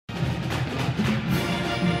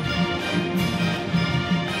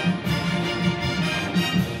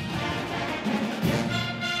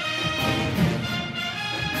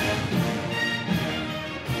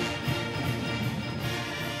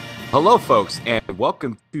Hello, folks, and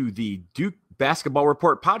welcome to the Duke Basketball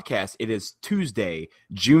Report podcast. It is Tuesday,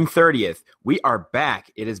 June 30th. We are back.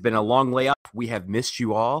 It has been a long layoff. We have missed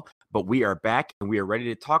you all, but we are back, and we are ready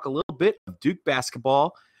to talk a little bit of Duke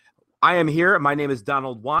basketball. I am here. My name is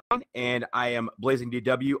Donald Wine, and I am Blazing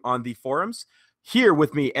DW on the forums. Here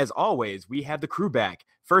with me, as always, we have the crew back.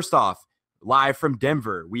 First off, live from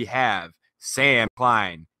Denver, we have Sam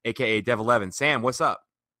Klein, a.k.a. Dev11. Sam, what's up?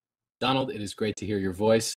 Donald, it is great to hear your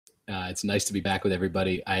voice. It's nice to be back with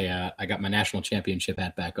everybody. I got my national championship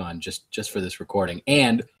hat back on just for this recording,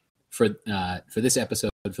 and for this episode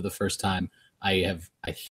for the first time, I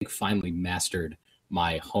think finally mastered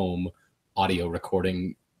my home audio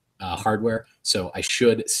recording hardware. So I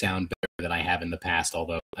should sound better than I have in the past.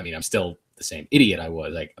 Although I mean I'm still the same idiot I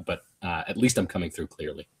was. But at least I'm coming through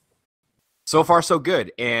clearly. So far, so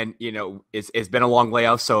good. And, it's been a long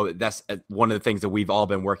layoff. So that's one of the things that we've all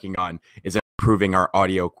been working on is improving our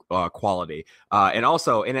audio quality. And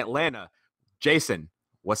also in Atlanta, Jason,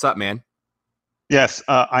 what's up, man? Yes,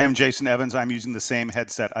 I am Jason Evans. I'm using the same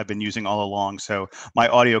headset I've been using all along. So my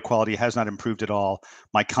audio quality has not improved at all.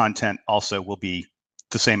 My content also will be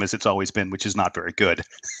the same as it's always been, which is not very good.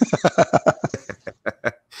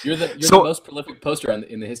 You're the most prolific poster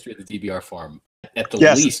in the history of the DBR forum. At the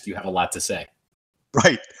least, you have a lot to say.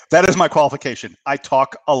 Right. That is my qualification. I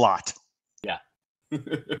talk a lot. Yeah.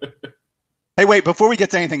 Hey, wait, before we get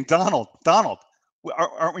to anything, Donald,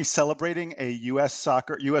 aren't we celebrating a U.S.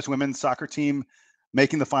 women's soccer team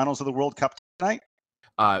making the finals of the World Cup tonight?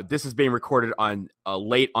 This is being recorded on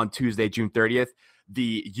late on Tuesday, June 30th.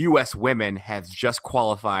 The U.S. women has just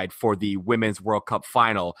qualified for the Women's World Cup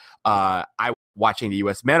final. I was watching the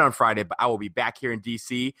U.S. men on Friday, but I will be back here in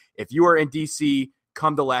D.C. If you are in D.C.,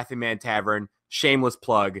 come to Laughing Man Tavern. Shameless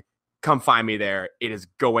plug. Come find me there. It is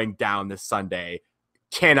going down this Sunday.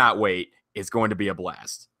 Cannot wait. It's going to be a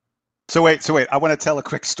blast. So wait. I want to tell a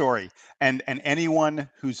quick story. And anyone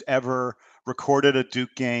who's ever recorded a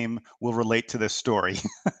Duke game will relate to this story.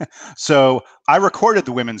 So I recorded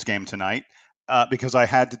the women's game tonight because I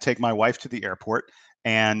had to take my wife to the airport.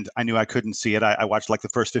 And I knew I couldn't see it. I watched like the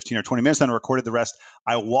first 15 or 20 minutes, then I recorded the rest.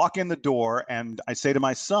 I walk in the door and I say to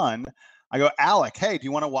my son, I go, Alec, hey, do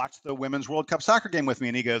you want to watch the Women's World Cup soccer game with me?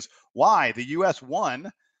 And he goes, why? The U.S. won.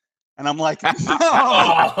 And I'm like, no.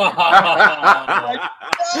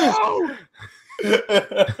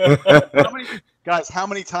 How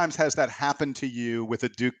many times has that happened to you with a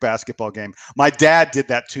Duke basketball game? My dad did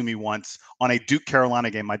that to me once on a Duke Carolina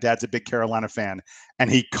game. My dad's a big Carolina fan, and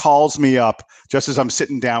he calls me up just as I'm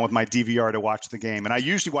sitting down with my DVR to watch the game. And I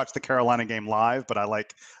usually watch the Carolina game live, but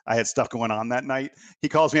I had stuff going on that night. He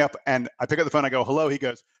calls me up, and I pick up the phone. I go, hello. He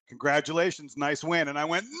goes, congratulations, nice win. And I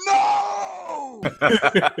went, no.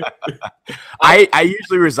 I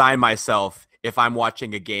usually resign myself if I'm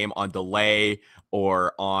watching a game on delay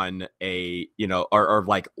or on a, or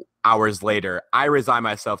like hours later. I resign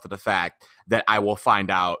myself to the fact that I will find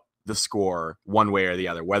out the score one way or the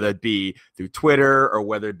other, whether it be through Twitter or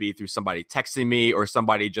whether it be through somebody texting me or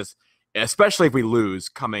somebody just, especially if we lose,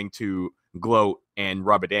 coming to gloat and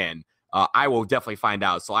rub it in. I will definitely find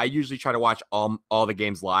out. So I usually try to watch all the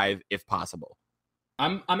games live if possible.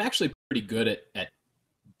 I'm actually pretty good at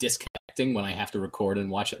disconnecting when I have to record and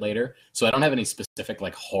watch it later. So I don't have any specific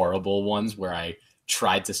like horrible ones where I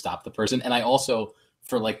tried to stop the person. And I also,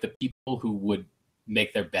 for like the people who would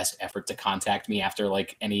make their best effort to contact me after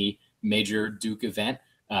like any major Duke event,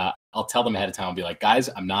 I'll tell them ahead of time. I'll be like, guys,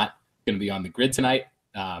 I'm not going to be on the grid tonight.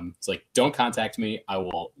 It's like, don't contact me. I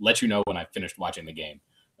will let you know when I've finished watching the game.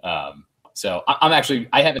 So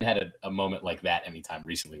I haven't had a moment like that anytime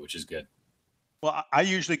recently, which is good. Well, I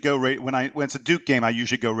usually go when it's a Duke game. I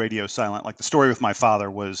usually go radio silent. Like the story with my father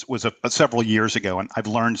was several years ago, and I've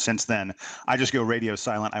learned since then. I just go radio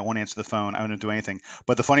silent. I won't answer the phone. I won't do anything.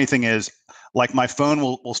 But the funny thing is, like my phone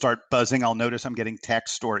will start buzzing. I'll notice I'm getting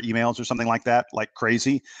text or emails or something like that, like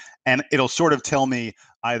crazy, and it'll sort of tell me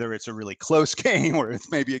either it's a really close game or it's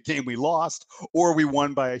maybe a game we lost or we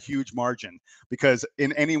won by a huge margin. Because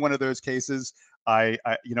in any one of those cases,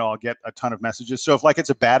 I'll get a ton of messages. So if like it's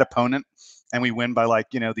a bad opponent and we win by like,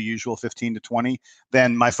 the usual 15 to 20,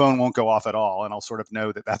 then my phone won't go off at all. And I'll sort of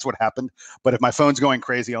know that that's what happened. But if my phone's going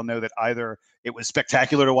crazy, I'll know that either it was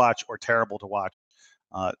spectacular to watch or terrible to watch.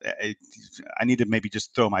 I need to maybe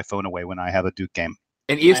just throw my phone away when I have a Duke game.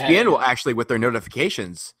 And ESPN will actually, with their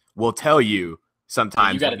notifications, will tell you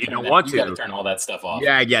sometimes you don't want to. You got to turn all that stuff off.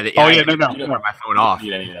 Yeah, I get it. No. You don't turn my phone off.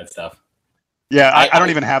 You don't need any of that stuff. Yeah, I don't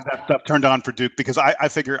even have that stuff turned on for Duke because I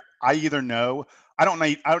figure I either know. I don't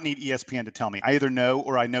need ESPN to tell me. I either know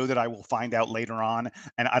or I know that I will find out later on,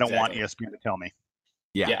 and I don't want ESPN to tell me.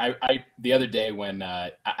 Yeah, I the other day when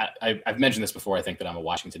I've mentioned this before, I think that I'm a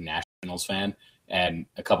Washington Nationals fan, and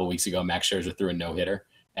a couple weeks ago, Max Scherzer threw a no-hitter,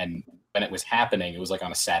 and when it was happening, it was like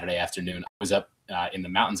on a Saturday afternoon. I was up in the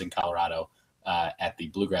mountains in Colorado at the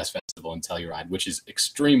Bluegrass Festival in Telluride, which is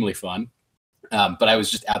extremely fun. But I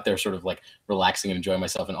was just out there sort of like relaxing and enjoying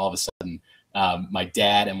myself, and all of a sudden, my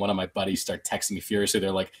dad and one of my buddies start texting me furiously.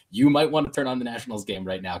 They're like, "You might want to turn on the Nationals game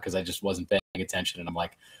right now," because I just wasn't paying attention, and I'm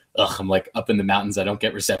like, ugh, I'm like up in the mountains. I don't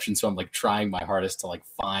get reception. So I'm like trying my hardest to like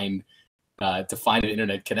find an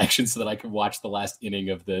internet connection so that I could watch the last inning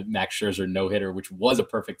of the Max Scherzer no-hitter, which was a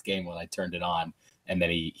perfect game when I turned it on. And then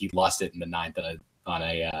he lost it in the ninth on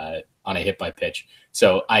a hit by pitch.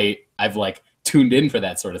 So I've like tuned in for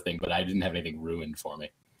that sort of thing, but I didn't have anything ruined for me.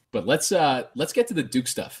 But let's get to the Duke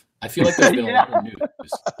stuff. I feel like there's been a lot of news.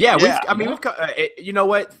 Yeah, we've you know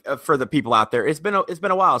what? For the people out there, it's been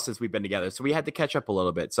a while since we've been together, so we had to catch up a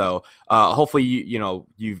little bit. So hopefully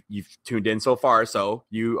you've tuned in so far, so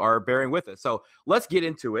you are bearing with us. So let's get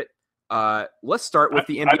into it. Let's start with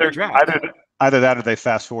the NBA draft. Either that or they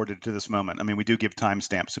fast forwarded to this moment. I mean, we do give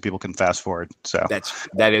timestamps so people can fast forward. So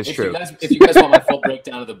that is true. If you guys want my full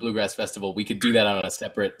breakdown of the Bluegrass Festival, we could do that on a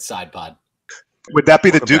separate side pod. Would that be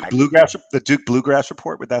the Duke Bluegrass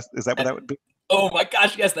report? Is that what that would be? Oh my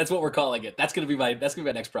gosh, yes, that's what we're calling it. That's gonna be my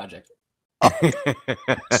next project.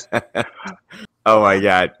 Oh my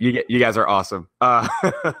God, you guys are awesome.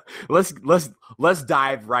 Let's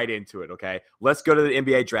dive right into it. Okay, let's go to the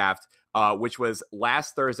NBA draft, which was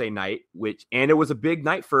last Thursday night. And it was a big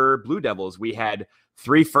night for Blue Devils. We had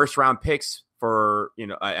 3 first-round picks.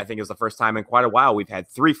 I think it was the first time in quite a while we've had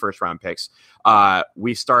 3 first-round picks.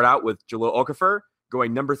 We start out with Jahlil Okafor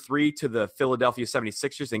going number 3 to the Philadelphia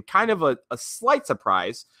 76ers, and kind of a slight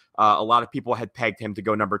surprise. A lot of people had pegged him to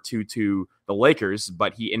go number 2 to the Lakers,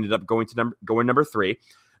 but he ended up going number 3.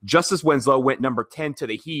 Justise Winslow went number 10 to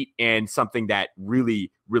the Heat, and something that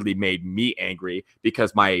really, really made me angry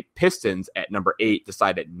because my Pistons at number 8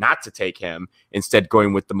 decided not to take him, instead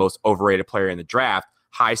going with the most overrated player in the draft.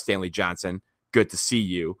 Hi, Stanley Johnson. Good to see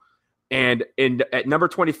you. And at number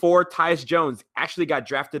 24, Tyus Jones actually got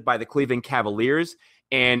drafted by the Cleveland Cavaliers,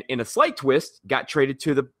 and in a slight twist, got traded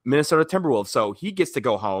to the Minnesota Timberwolves. So he gets to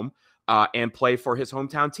go home and play for his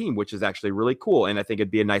hometown team, which is actually really cool. And I think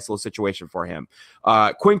it'd be a nice little situation for him.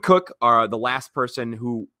 Quinn Cook, the last person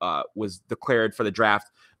who was declared for the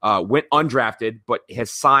draft, went undrafted, but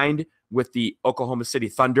has signed with the Oklahoma City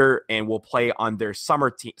Thunder and will play on their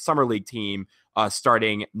summer league team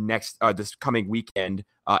starting this coming weekend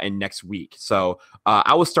and next week. So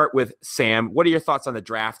I will start with Sam. What are your thoughts on the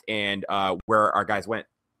draft and where our guys went?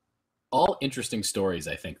 All interesting stories,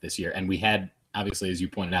 I think, this year. And we had, obviously, as you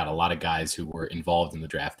pointed out, a lot of guys who were involved in the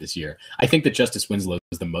draft this year. I think that Justise Winslow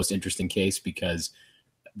was the most interesting case because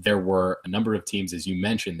there were a number of teams, as you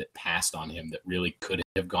mentioned, that passed on him that really could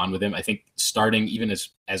have gone with him. I think starting even as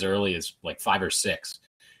early as like 5 or 6,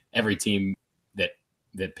 every team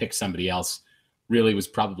that picked somebody else really was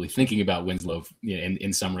probably thinking about Winslow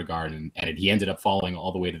in some regard. And he ended up falling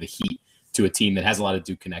all the way to the Heat, to a team that has a lot of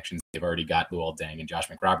Duke connections. They've already got Luol Deng and Josh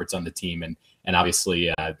McRoberts on the team. And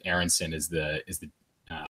obviously Aronson is the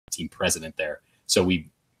team president there. So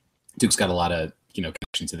Duke's got a lot of,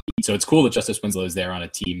 connections to the Heat. So it's cool that Justise Winslow is there on a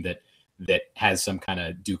team that has some kind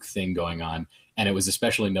of Duke thing going on. And it was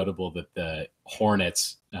especially notable that the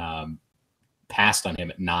Hornets passed on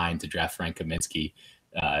him at 9 to draft Frank Kaminsky.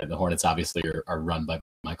 The Hornets obviously are run by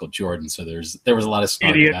Michael Jordan, so there was a lot of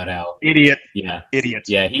snark about how idiot. Yeah,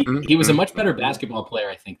 he was a much better basketball player,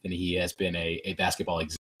 I think, than he has been a basketball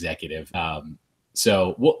executive.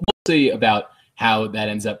 So we'll see about how that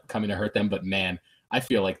ends up coming to hurt them. But man, I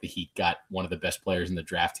feel like the Heat got one of the best players in the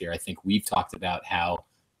draft here. I think we've talked about how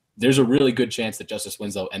there's a really good chance that Justise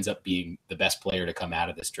Winslow ends up being the best player to come out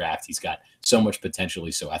of this draft. He's got so much potential.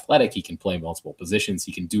 He's so athletic. He can play multiple positions.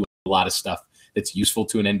 He can do a lot of stuff that's useful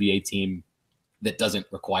to an NBA team that doesn't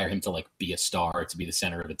require him to like be a star or to be the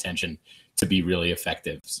center of attention to be really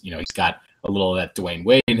effective. He's got a little of that Dwayne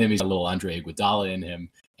Wade in him. He's got a little Andre Iguodala in him.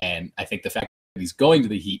 And I think the fact that he's going to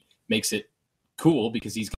the Heat makes it cool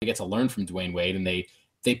because he's going to get to learn from Dwayne Wade, and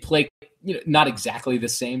they play, not exactly the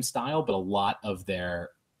same style, but a lot of their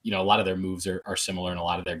moves are similar and a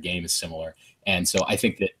lot of their game is similar. And so I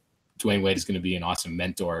think that Dwayne Wade is going to be an awesome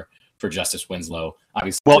mentor for Justise Winslow.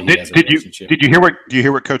 Obviously, did you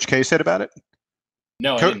hear what Coach K said about it?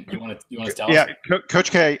 No, I didn't. You want to tell us? Yeah, Coach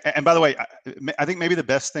K. And by the way, I think maybe the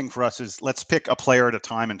best thing for us is let's pick a player at a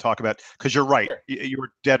time and talk about, because you're right. Sure. You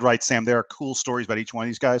were dead right, Sam. There are cool stories about each one of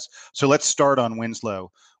these guys. So let's start on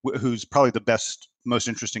Winslow, who's probably the best, most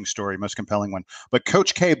interesting story, most compelling one. But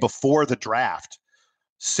Coach K, before the draft,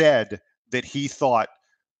 said that he thought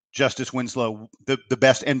Justice Winslow, the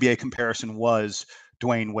best NBA comparison was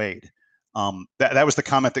Dwayne Wade. That was the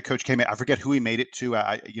comment that Coach K made. I forget who he made it to.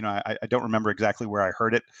 I don't remember exactly where I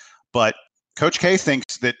heard it, but Coach K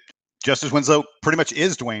thinks that Justice Winslow pretty much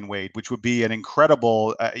is Dwayne Wade, which would be an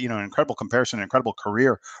incredible, an incredible comparison, an incredible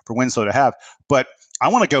career for Winslow to have. But I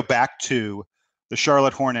want to go back to the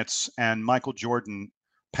Charlotte Hornets and Michael Jordan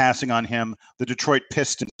passing on him, the Detroit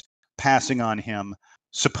Pistons passing on him.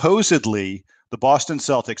 Supposedly, the Boston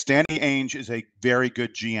Celtics, Danny Ainge is a very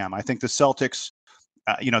good GM. I think the Celtics,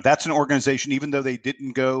 that's an organization, even though they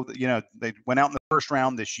didn't go, they went out in the first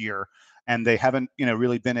round this year, and they haven't,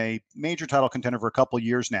 really been a major title contender for a couple of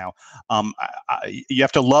years now. You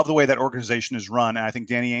have to love the way that organization is run, and I think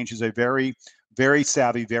Danny Ainge is a very, very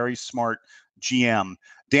savvy, very smart GM.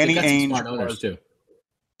 Danny Ainge, smart owners too.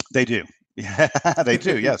 They do, yeah, they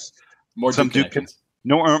do. Yes, more Duke connections.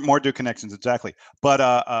 More Duke connections, exactly.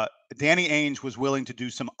 But Danny Ainge was willing to do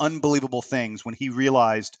some unbelievable things when he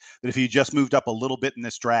realized that if he just moved up a little bit in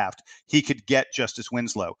this draft, he could get Justice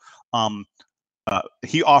Winslow.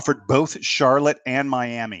 He offered both Charlotte and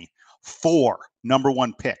Miami 4 number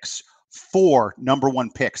 1 picks. 4 number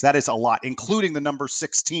 1 picks. That is a lot, including the number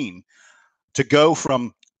 16, to go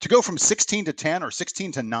from 16 to 10 or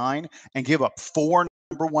 16 to 9 and give up 4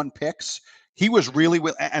 number 1 picks. He was really,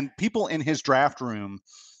 and people in his draft room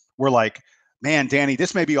were like, man, Danny,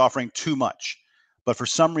 this may be offering too much. But for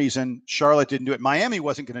some reason, Charlotte didn't do it. Miami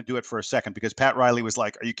wasn't going to do it for a second because Pat Riley was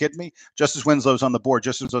like, are you kidding me? Justice Winslow's on the board.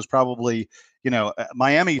 Justice Winslow's probably,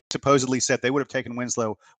 Miami supposedly said they would have taken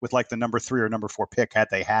Winslow with like the number 3 or number 4 pick had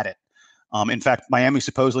they had it. In fact, Miami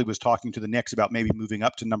supposedly was talking to the Knicks about maybe moving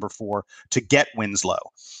up to number 4 to get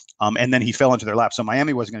Winslow. And then he fell into their lap. So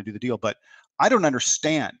Miami wasn't going to do the deal. But I don't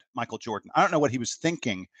understand Michael Jordan. I don't know what he was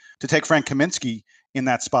thinking to take Frank Kaminsky in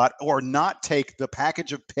that spot or not take the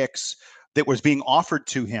package of picks that was being offered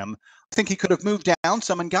to him. I think he could have moved down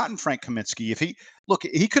some and gotten Frank Kaminsky.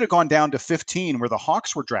 He could have gone down to 15 where the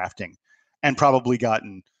Hawks were drafting and probably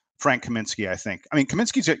gotten Frank Kaminsky, I think. I mean,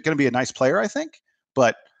 Kaminsky's going to be a nice player, I think,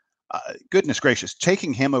 but goodness gracious,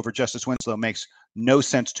 taking him over Justice Winslow makes no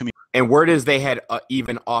sense to me. And word is they had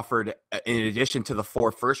even offered, in addition to the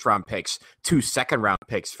 4 first-round picks, 2 second-round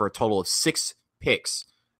picks for a total of 6 picks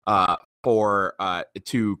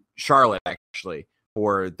to Charlotte, actually,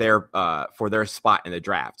 for their spot in the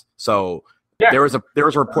draft. So there was a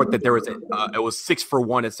report that it was 6 for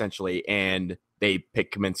 1 essentially, and they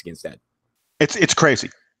picked Kaminsky instead. It's crazy.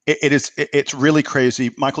 It's really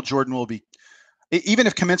crazy. Michael Jordan will be. Even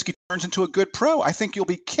if Kaminsky turns into a good pro, I think you'll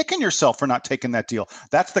be kicking yourself for not taking that deal.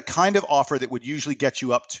 That's the kind of offer that would usually get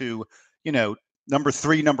you up to, number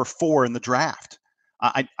 3, number 4 in the draft.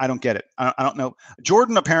 I don't get it. I don't know.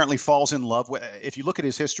 Jordan apparently falls in love with, if you look at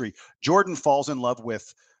his history, Jordan falls in love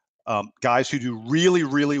with guys who do really,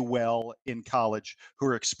 really well in college, who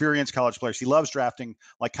are experienced college players. He loves drafting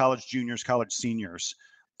like college juniors, college seniors.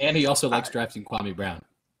 And he also likes drafting Kwame Brown.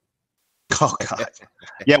 Oh, God.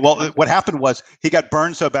 Yeah, well, what happened was he got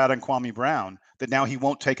burned so bad on Kwame Brown that now he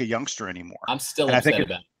won't take a youngster anymore. I'm still upset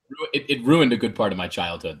about it. It ruined a good part of my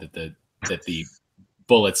childhood that the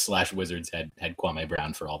Bullets / Wizards had Kwame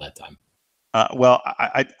Brown for all that time. Well,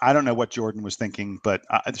 I don't know what Jordan was thinking, but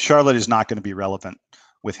Charlotte is not going to be relevant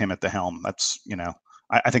with him at the helm. That's,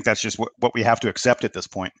 I think that's just what we have to accept at this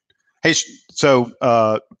point. Hey, so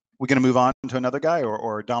we're going to move on to another guy,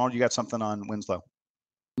 or Donald, you got something on Winslow?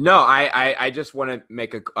 No, I just want to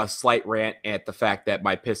make a slight rant at the fact that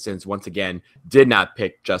my Pistons, once again, did not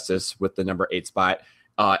pick Justice with the number 8 spot.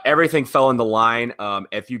 Everything fell in the line.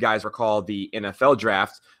 If you guys recall the NFL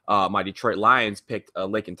draft, my Detroit Lions picked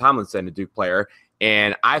Laken Tomlinson, a Duke player,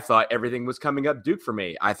 and I thought everything was coming up Duke for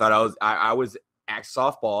me. I thought I was at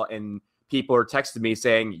softball, and people are texting me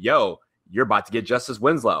saying, "Yo, you're about to get Justice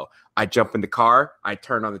Winslow." I jump in the car, I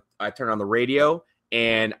turn on the radio,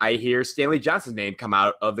 and I hear Stanley Johnson's name come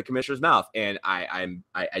out of the commissioner's mouth, and I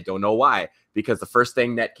don't know why, because the first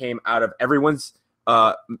thing that came out of everyone's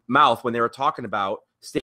mouth when they were talking about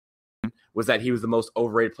Stanley was that he was the most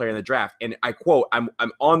overrated player in the draft. And I quote, I'm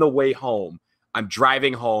on the way home, I'm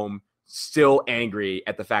driving home, still angry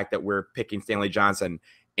at the fact that we're picking Stanley Johnson,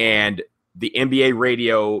 and the NBA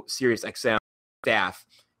radio Sirius XM staff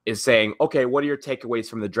is saying, okay, what are your takeaways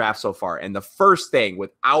from the draft so far? And the first thing,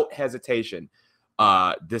 without hesitation,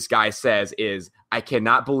 this guy says is, I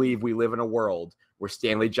cannot believe we live in a world where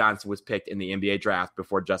Stanley Johnson was picked in the NBA draft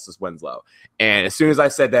before Justice Winslow. And as soon as I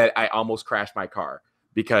said that, I almost crashed my car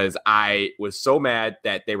because I was so mad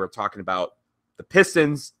that they were talking about the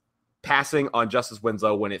Pistons passing on Justice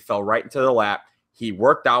Winslow when it fell right into their lap. He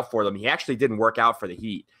worked out for them. He actually didn't work out for the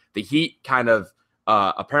Heat. The Heat kind of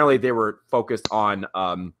apparently they were focused on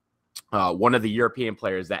one of the European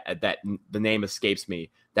players that the name escapes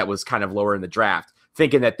me, that was kind of lower in the draft,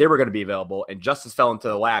 thinking that they were going to be available, and Justise fell into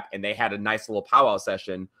the lap, and they had a nice little powwow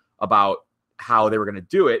session about how they were going to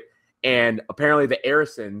do it. And apparently the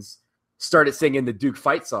Arisons started singing the Duke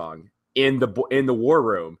fight song in the war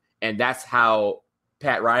room, and that's how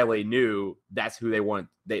Pat Riley knew that's who they want.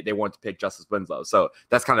 They want to pick Justise Winslow. So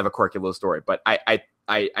that's kind of a quirky little story. But I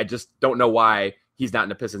just don't know why he's not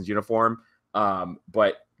in a Pistons uniform.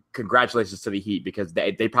 But congratulations to the Heat, because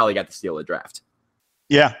they probably got the steal of the draft.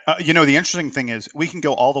 Yeah. The interesting thing is we can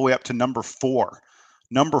go all the way up to number 4.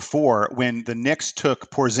 Number 4, when the Knicks took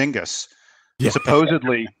Porzingis,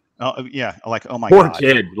 supposedly. Oh my Poor God.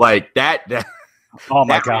 kid. Like that. Oh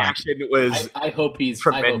my that God. reaction was. I hope he's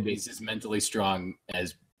as mentally strong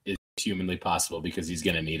as is humanly possible, because he's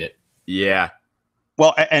going to need it. Yeah.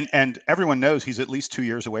 Well, and everyone knows he's at least 2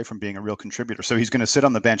 years away from being a real contributor. So he's going to sit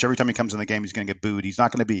on the bench. Every time he comes in the game, he's going to get booed. He's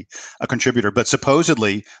not going to be a contributor. But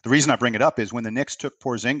supposedly, the reason I bring it up is when the Knicks took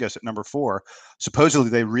Porzingis at number 4, supposedly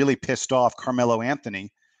they really pissed off Carmelo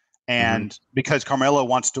Anthony. And because Carmelo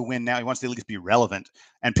wants to win now, he wants to at least be relevant.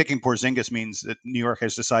 And picking Porzingis means that New York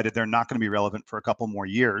has decided they're not going to be relevant for a couple more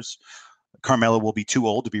years. Carmelo will be too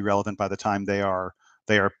old to be relevant by the time they are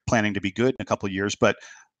planning to be good in a couple of years. But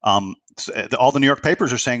all the New York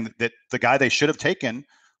papers are saying that the guy they should have taken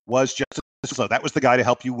was Justise Winslow. That was the guy to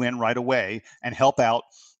help you win right away and help out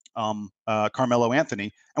Carmelo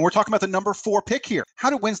Anthony. And we're talking about the number 4 pick here. How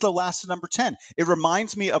did Winslow last to number 10? It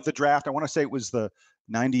reminds me of the draft. I want to say it was the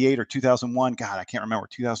 98 or 2001. God, I can't remember.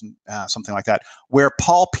 2000, something like that, where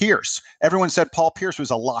Paul Pierce, everyone said Paul Pierce was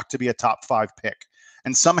a lock to be a top 5 pick.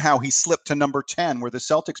 And somehow he slipped to number 10, where the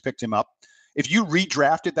Celtics picked him up. If you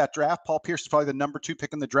redrafted that draft, Paul Pierce is probably the number 2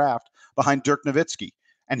 pick in the draft behind Dirk Nowitzki.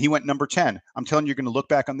 And he went number 10. I'm telling you, you're going to look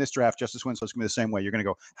back on this draft, Justise Winslow is going to be the same way. You're going to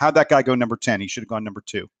go, how'd that guy go number 10? He should have gone number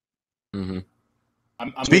 2.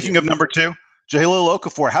 Mm-hmm. Speaking of number 2, Jahlil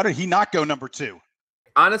Okafor, how did he not go number 2?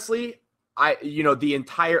 Honestly, the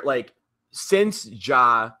entire, since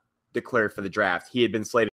Ja declared for the draft, he had been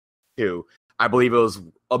slated to, I believe it was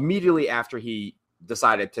immediately after he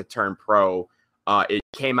decided to turn pro. It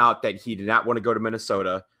came out that he did not want to go to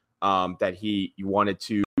Minnesota, that he wanted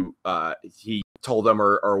to, he told them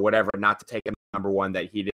or whatever, not to take him number 1, that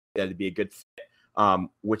he didn't that it'd be a good fit,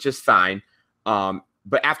 which is fine.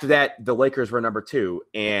 But after that, the Lakers were number 2,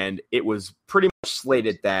 and it was pretty much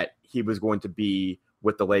slated that he was going to be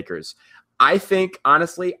with the Lakers.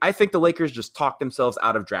 Honestly, I think the Lakers just talked themselves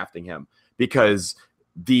out of drafting him, because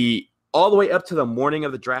all the way up to the morning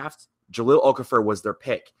of the draft, Jahlil Okafor was their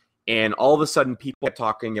pick. And all of a sudden, people are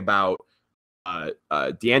talking about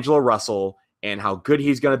D'Angelo Russell and how good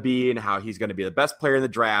he's going to be and how he's going to be the best player in the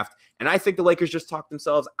draft. And I think the Lakers just talked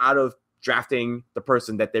themselves out of drafting the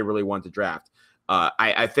person that they really wanted to draft.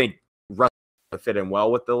 I think Russell would fit in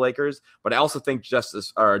well with the Lakers, but I also think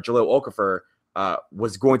Jahlil Okafor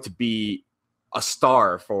was going to be a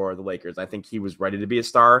star for the Lakers. I think he was ready to be a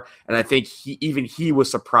star, and I think he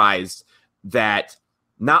was surprised that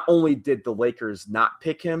not only did the Lakers not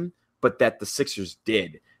pick him, but that the Sixers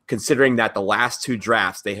did, considering that the last 2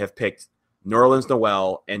 drafts they have picked Nerlens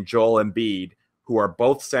Noel and Joel Embiid, who are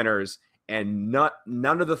both centers, and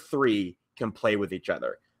none of the 3 can play with each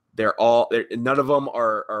other. None of them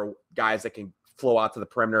are guys that can flow out to the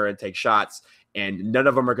perimeter and take shots, and none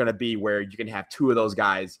of them are going to be where you can have 2 of those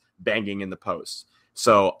guys banging in the post.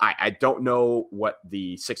 So I don't know what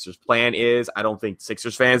the Sixers plan is. I don't think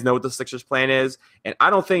Sixers fans know what the Sixers plan is. And I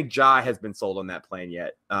don't think Ja has been sold on that plan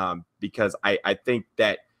yet, because I think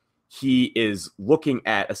that he is looking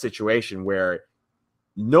at a situation where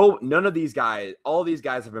none of these guys, all these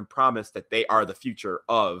guys have been promised that they are the future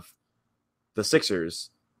of the Sixers.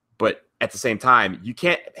 But at the same time, you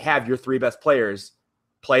can't have your 3 best players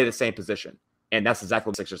play the same position. And that's exactly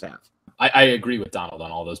what the Sixers have. I agree with Donald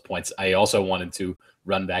on all those points. I also wanted to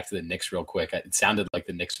run back to the Knicks real quick. It sounded like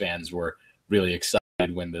the Knicks fans were really excited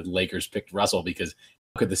when the Lakers picked Russell, because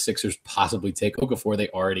how could the Sixers possibly take Okafor? They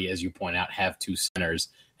already, as you point out, have 2 centers,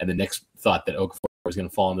 and the Knicks thought that Okafor was going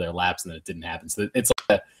to fall into their laps, and then it didn't happen. So it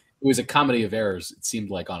was a comedy of errors, it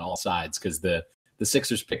seemed like, on all sides, because the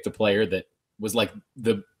Sixers picked a player that was like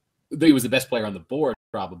he was the best player on the board,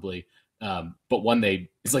 probably, but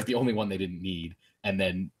it's like the only one they didn't need. And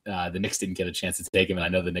then the Knicks didn't get a chance to take him, and I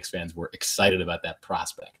know the Knicks fans were excited about that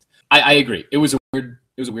prospect. I agree. It was a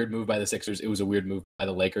weird move by the Sixers. It was a weird move by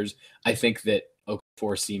the Lakers. I think that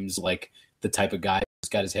Okafor seems like the type of guy who's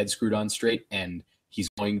got his head screwed on straight, and he's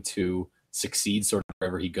going to succeed sort of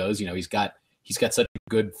wherever he goes. He's got such a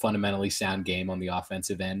good, fundamentally sound game on the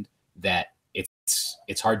offensive end that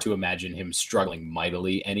it's hard to imagine him struggling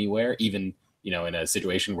mightily anywhere, even in a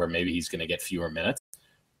situation where maybe he's going to get fewer minutes.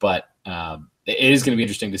 But it is going to be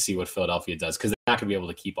interesting to see what Philadelphia does, because they're not going to be able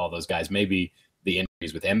to keep all those guys. Maybe the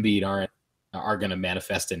injuries with Embiid are going to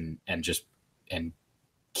manifest and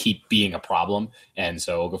keep being a problem. And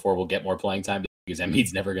so Okafor will get more playing time because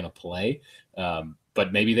Embiid's never going to play.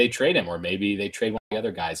 But maybe they trade him, or maybe they trade one of the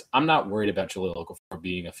other guys. I'm not worried about Jahlil Okafor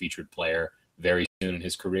being a featured player very soon in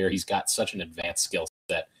his career. He's got such an advanced skill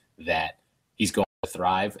set that he's going to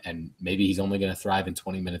thrive, and maybe he's only going to thrive in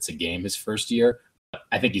 20 minutes a game his first year. But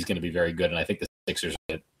I think he's going to be very good, and I think the Sixers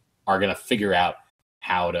are going to figure out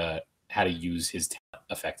how to use his talent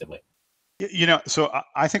effectively. So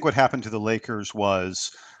I think what happened to the Lakers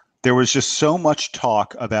was there was just so much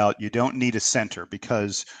talk about you don't need a center,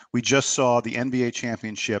 because we just saw the NBA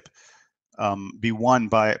championship be won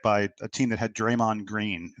by a team that had Draymond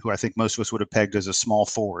Green, who I think most of us would have pegged as a small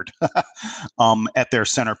forward at their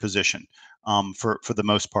center position for the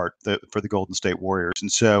most part for the Golden State Warriors.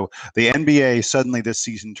 And so the NBA suddenly this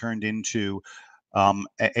season turned into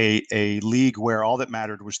a league where all that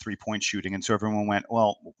mattered was 3-point shooting. And so everyone went,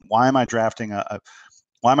 well, why am I drafting a center?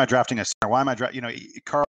 Why am I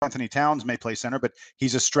Karl Anthony Towns may play center, but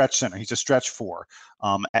he's a stretch center. He's a stretch four.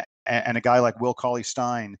 And a guy like Will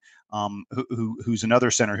Cauley-Stein, who's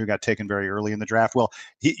another center who got taken very early in the draft. Well,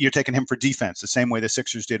 you're taking him for defense, the same way the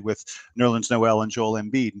Sixers did with Nerlens Noel and Joel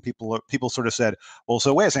Embiid. And people sort of said, well,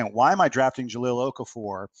 so wait a second, why am I drafting Jahlil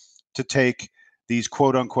Okafor to take these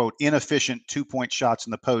quote unquote inefficient 2-point shots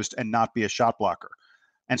in the post and not be a shot blocker?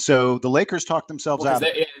 And so the Lakers talked themselves out.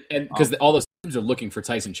 Because all those teams are looking for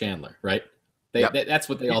Tyson Chandler, right? That's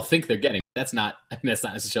what they all think they're getting. That's not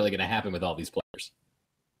necessarily going to happen with all these players.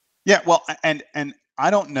 Yeah, well, and I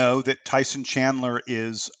don't know that Tyson Chandler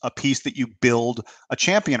is a piece that you build a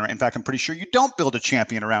champion around. In fact, I'm pretty sure you don't build a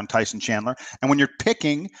champion around Tyson Chandler. And when you're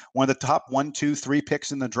picking one of the top 1, 2, 3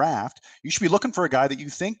 picks in the draft, you should be looking for a guy that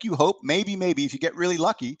you hope maybe if you get really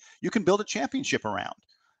lucky, you can build a championship around.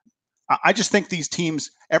 I just think these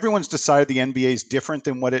teams, everyone's decided the NBA is different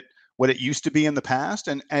than what it used to be in the past.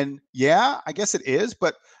 And yeah, I guess it is,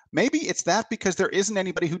 but maybe it's that because there isn't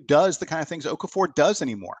anybody who does the kind of things Okafor does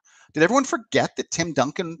anymore. Did everyone forget that Tim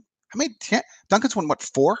Duncan, Duncan's won what,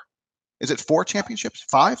 4? Is it 4 championships?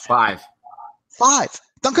 5? 5.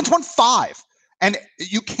 Duncan's won 5. And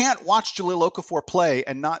you can't watch Jahlil Okafor play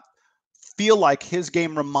and not feel like his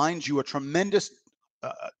game reminds you a tremendous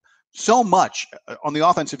so much on the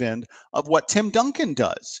offensive end of what Tim Duncan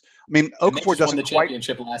does. I mean, Okafor doesn't won the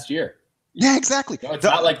championship last year. Yeah, exactly. No,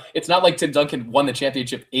 it's not like Tim Duncan won the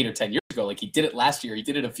championship 8 or 10 years ago. Like, he did it last year. He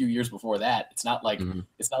did it a few years before that. It's not like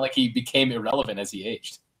he became irrelevant as he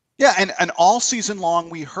aged. Yeah, and all season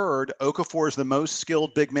long we heard Okafor is the most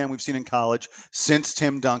skilled big man we've seen in college since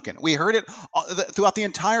Tim Duncan. We heard it throughout the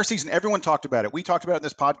entire season. Everyone talked about it. We talked about it in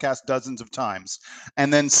this podcast dozens of times.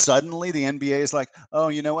 And then suddenly the NBA is like, oh,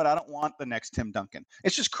 you know what? I don't want the next Tim Duncan.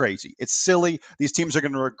 It's just crazy. It's silly. These teams are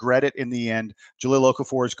going to regret it in the end. Jahlil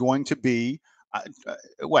Okafor is going to be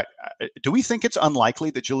do we think it's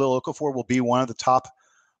unlikely that Jahlil Okafor will be one of the top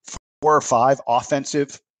 4 or 5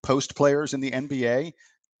 offensive post players in the NBA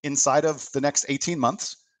inside of the next 18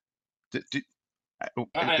 months?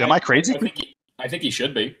 Am I crazy? I think he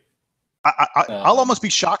should be. I'll almost be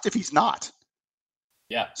shocked if he's not.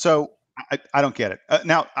 Yeah. So I don't get it.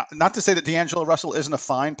 Now, not to say that D'Angelo Russell isn't a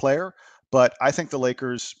fine player, but I think the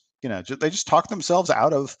Lakers, they just talked themselves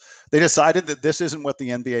out of. They decided that this isn't what the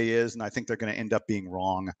NBA is, and I think they're going to end up being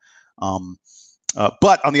wrong.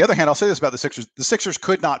 But on the other hand, I'll say this about the Sixers: the Sixers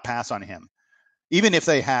could not pass on him, even if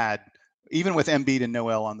they had. Even with Embiid and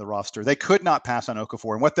Noel on the roster, they could not pass on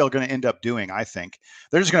Okafor. And what they're going to end up doing, I think,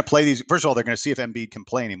 they're just going to play these. First of all, they're going to see if Embiid can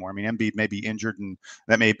play anymore. I mean, Embiid may be injured, and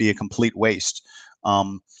that may be a complete waste.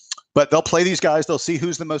 But they'll play these guys. They'll see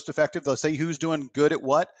who's the most effective. They'll say who's doing good at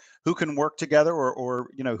what, who can work together, or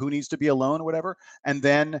who needs to be alone or whatever. And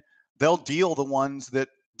then they'll deal the ones that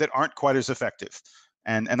aren't quite as effective.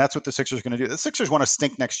 And that's what the Sixers are going to do. The Sixers want to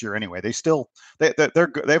stink next year anyway. They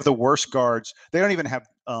have the worst guards. They don't even have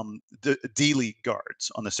the D-League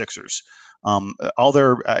guards on the Sixers. All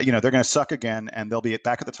they're going to suck again, and they'll be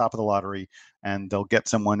back at the top of the lottery, and they'll get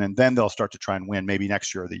someone, and then they'll start to try and win maybe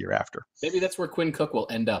next year or the year after. Maybe that's where Quinn Cook will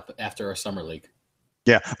end up after our summer league.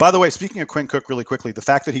 Yeah. By the way, speaking of Quinn Cook, really quickly, the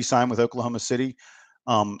fact that he signed with Oklahoma City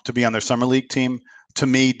to be on their summer league team, to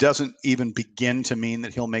me, doesn't even begin to mean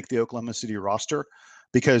that he'll make the Oklahoma City roster.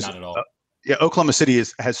 Because Oklahoma City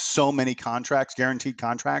has so many contracts, guaranteed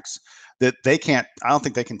contracts, that they can't. I don't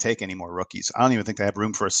think they can take any more rookies. I don't even think they have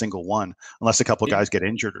room for a single one, unless a couple of guys get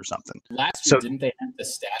injured or something. Last year, didn't they have to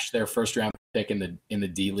stash their first round pick in the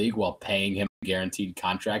D League while paying him a guaranteed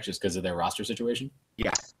contract just because of their roster situation?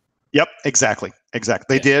 Yeah. Yep, exactly.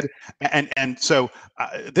 They did, and so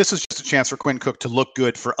this is just a chance for Quinn Cook to look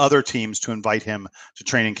good for other teams to invite him to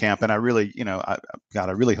training camp. And I really, God,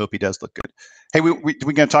 I really hope he does look good. Hey, we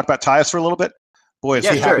going to talk about Tyus for a little bit? Boy, is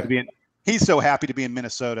he happy to be in. He's so happy to be in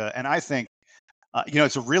Minnesota, and I think,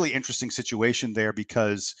 it's a really interesting situation there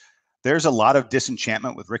because there's a lot of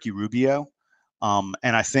disenchantment with Ricky Rubio, and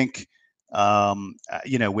I think,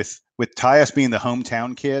 with Tyus being the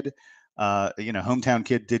hometown kid. Hometown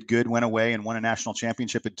kid did good, went away and won a national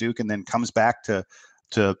championship at Duke, and then comes back to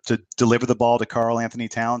deliver the ball to Karl Anthony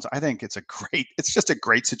Towns. I think it's just a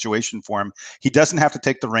great situation for him. He doesn't have to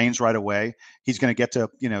take the reins right away. He's going to get to,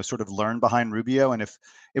 sort of learn behind Rubio. And if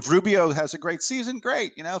Rubio has a great season,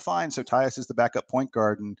 great, fine. So Tyus is the backup point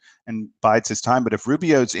guard and bides his time. But if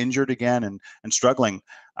Rubio's injured again and struggling,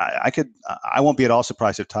 I won't be at all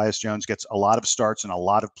surprised if Tyus Jones gets a lot of starts and a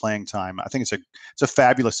lot of playing time. I think it's a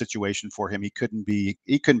fabulous situation for him. He couldn't be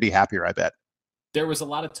happier, I bet. There was a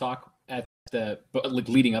lot of talk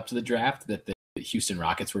leading up to the draft that the Houston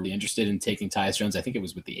Rockets were really interested in taking Tyus Jones. I think it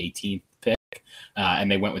was with the 18th pick, and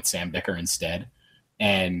they went with Sam Dekker instead.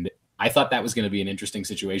 And I thought that was going to be an interesting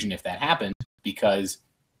situation if that happened, because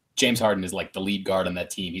James Harden is like the lead guard on that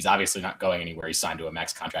team. He's obviously not going anywhere. He's signed to a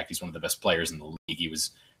max contract. He's one of the best players in the league. He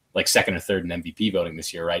was like second or third in MVP voting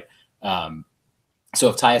this year, right? So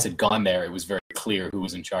if Tyus had gone there, it was very clear who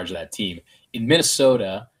was in charge of that team. In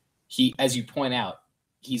Minnesota, he, as you point out,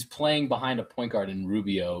 he's playing behind a point guard in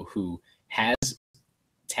Rubio who has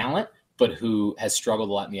talent, but who has struggled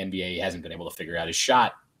a lot in the NBA. He hasn't been able to figure out his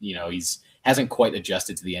shot. He's hasn't quite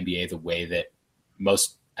adjusted to the NBA the way that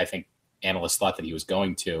most, I think, analysts thought that he was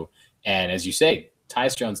going to. And as you say,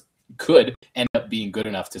 Tyus Jones could end up being good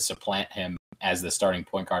enough to supplant him as the starting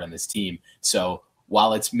point guard on this team. So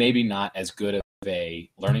while it's maybe not as good of a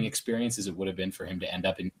learning experience as it would have been for him to end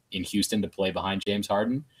up in Houston to play behind James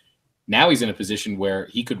Harden, now he's in a position where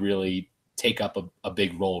he could really take up a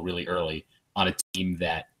big role really early on a team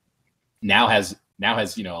that now has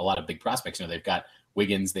a lot of big prospects. They've got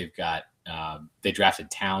Wiggins, they've got they drafted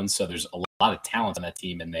Towns, so there's a lot of talent on that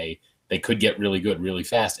team, and they could get really good really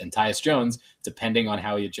fast. And Tyus Jones, depending on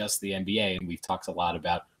how he adjusts the NBA, and we've talked a lot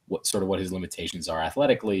about what his limitations are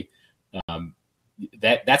athletically,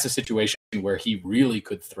 that's a situation where he really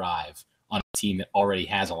could thrive on a team that already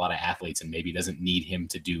has a lot of athletes and maybe doesn't need him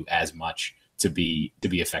to do as much to be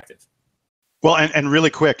effective. Well, and really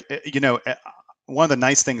quick, one of the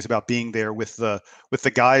nice things about being there with the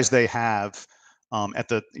guys they have at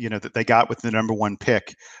the that they got with the number one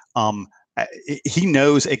pick, he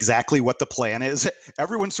knows exactly what the plan is.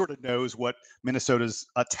 Everyone sort of knows what Minnesota's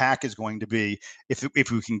attack is going to be.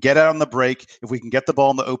 If we can get out on the break, if we can get the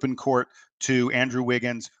ball in the open court to Andrew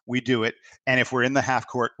Wiggins, we do it. And if we're in the half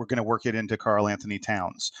court, we're going to work it into Karl Anthony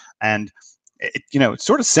Towns. And it's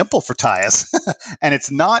sort of simple for Tyus, and it's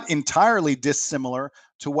not entirely dissimilar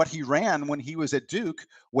to what he ran when he was at Duke,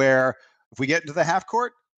 where if we get into the half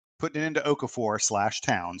court, putting it into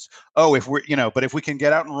Okafor/Towns. Oh, but if we can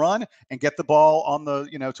get out and run and get the ball on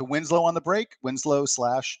the, to Winslow on the break,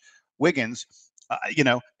 Winslow/Wiggins,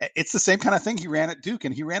 it's the same kind of thing he ran at Duke,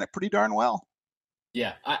 and he ran it pretty darn well.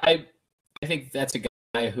 Yeah, I think that's a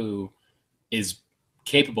guy who is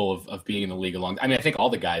capable of being in the league a long time. I mean, I think all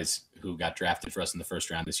the guys who got drafted for us in the first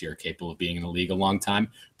round this year are capable of being in the league a long time,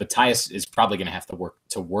 but Tyus is probably going to have to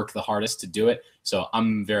work the hardest to do it. So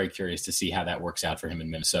I'm very curious to see how that works out for him in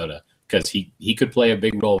Minnesota, because he could play a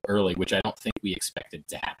big role early, which I don't think we expected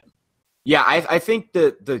to happen. Yeah, I think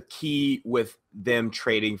the key with them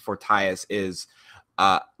trading for Tyus is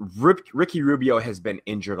Ricky Rubio has been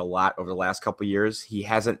injured a lot over the last couple of years. He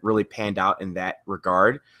hasn't really panned out in that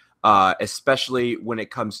regard, especially when it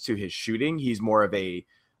comes to his shooting. He's more of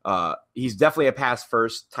he's definitely a pass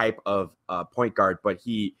first type of point guard, but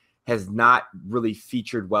he has not really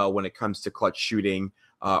featured well when it comes to clutch shooting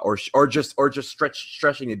or just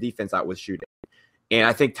stretching the defense out with shooting. And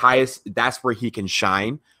I think Tyus, that's where he can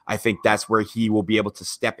shine. I think that's where he will be able to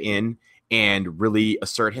step in and really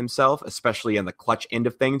assert himself, especially in the clutch end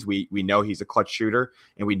of things. We know he's a clutch shooter,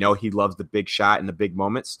 and we know he loves the big shot and the big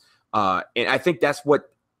moments. And I think that's what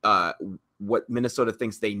Minnesota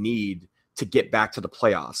thinks they need to get back to the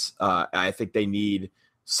playoffs. I think they need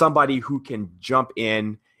somebody who can jump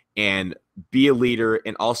in and be a leader,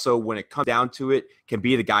 and also when it comes down to it, can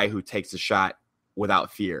be the guy who takes a shot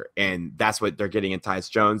without fear. And that's what they're getting in Tyus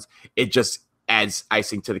Jones. It just adds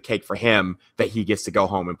icing to the cake for him that he gets to go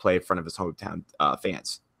home and play in front of his hometown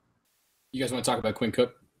fans. You guys want to talk about Quinn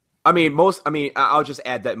Cook? I'll just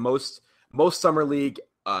add that most summer league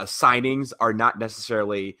signings are not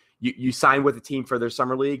necessarily, you sign with a team for their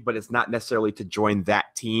summer league, but it's not necessarily to join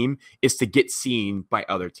that team. It's to get seen by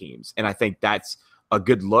other teams. And I think that's a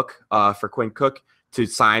good look for Quinn Cook to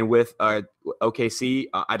sign with OKC.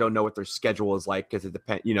 I don't know what their schedule is like because it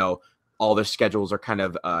depends, all their schedules are kind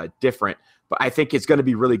of different. But I think it's going to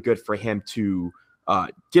be really good for him to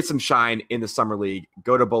get some shine in the summer league,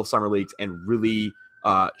 go to both summer leagues, and really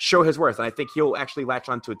show his worth. And I think he'll actually latch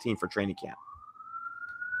onto a team for training camp.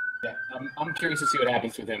 Yeah, I'm curious to see what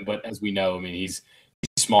happens with him. But as we know, I mean, he's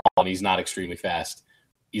small and he's not extremely fast.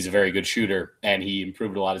 He's a very good shooter, and he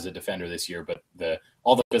improved a lot as a defender this year. But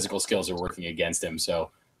all the physical skills are working against him.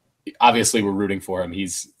 So obviously, we're rooting for him.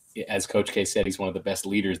 He's, as Coach K said, he's one of the best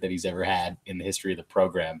leaders that he's ever had in the history of the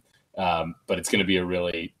program. But it's going to be a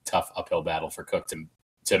really tough uphill battle for Cook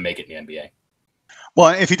to make it in the NBA. Well,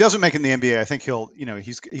 if he doesn't make it in the NBA, I think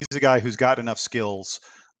he's a guy who's got enough skills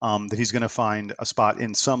that he's going to find a spot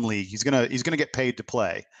in some league. He's going to get paid to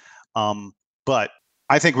play. But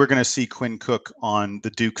I think we're going to see Quinn Cook on the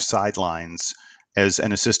Duke sidelines as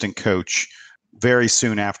an assistant coach very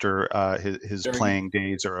soon after his playing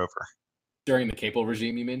days are over. During the Capel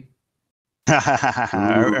regime, you mean? We're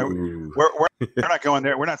not going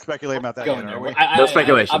there. We're not speculating about that yet, are we? No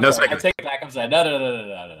speculation. I take it back. I'm sorry.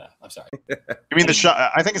 No. I'm sorry. You mean the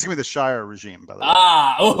Shire? I think it's going to be the Shire regime, by the way.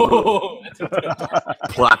 That's a good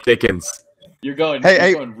Plot thickens. You're going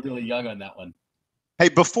really young on that one. Hey,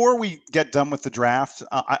 before we get done with the draft,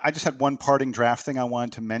 I just had one parting draft thing I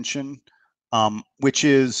wanted to mention, which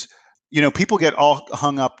is, people get all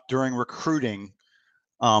hung up during recruiting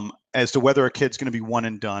as to whether a kid's going to be one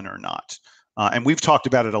and done or not. And we've talked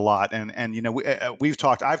about it a lot. And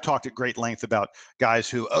I've talked at great length about guys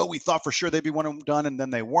who, we thought for sure they'd be one and done and then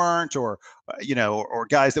they weren't, or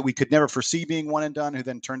guys that we could never foresee being one and done who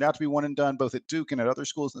then turned out to be one and done, both at Duke and at other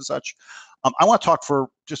schools and such. I want to talk for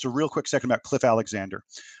just a real quick second about Cliff Alexander.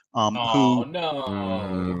 No.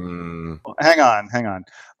 Hang on.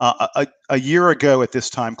 A year ago at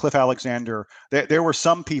this time, Cliff Alexander, there were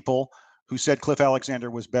some people who said Cliff Alexander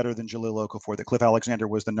was better than Jahlil Okafor, that Cliff Alexander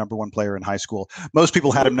was the number one player in high school. Most people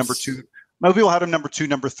had him number two. Most people had him number two,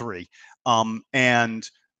 number three. And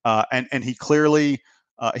he clearly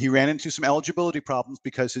he ran into some eligibility problems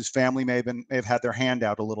because his family may have had their hand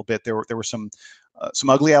out a little bit. There were some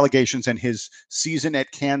ugly allegations, and his season at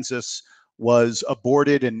Kansas was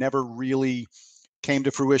aborted and never really came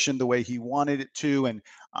to fruition the way he wanted it to. And,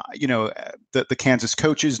 the Kansas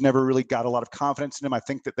coaches never really got a lot of confidence in him. I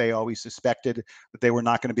think that they always suspected that they were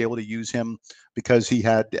not going to be able to use him because he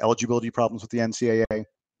had eligibility problems with the NCAA.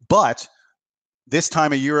 But this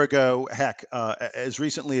time a year ago, as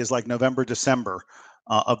recently as like November, December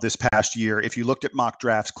of this past year, if you looked at mock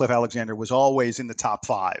drafts, Cliff Alexander was always in the top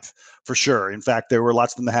 5 for sure. In fact, there were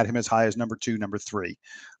lots of them that had him as high as number 2, number 3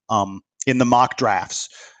 in the mock drafts.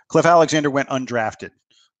 Cliff Alexander went undrafted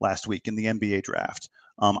last week in the NBA draft.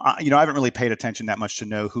 I haven't really paid attention that much to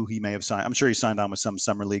know who he may have signed. I'm sure he signed on with some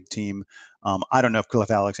summer league team. I don't know if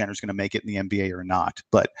Cliff Alexander is going to make it in the NBA or not,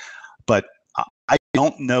 but I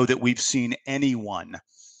don't know that we've seen anyone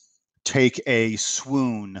take a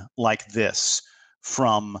swoon like this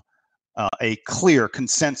from a clear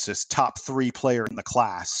consensus top 3 player in the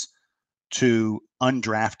class to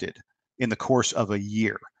undrafted in the course of a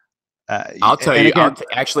year. I'll tell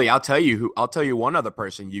you one other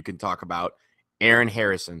person you can talk about. Aaron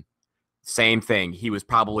Harrison, same thing. He was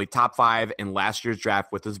probably top 5 in last year's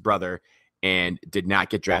draft with his brother and did not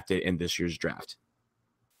get drafted in this year's draft.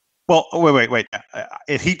 Well, wait.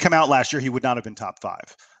 If he'd come out last year, he would not have been top 5.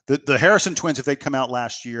 The Harrison twins, if they'd come out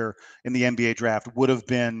last year in the NBA draft, would have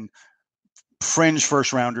been fringe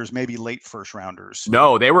first rounders, maybe late first rounders.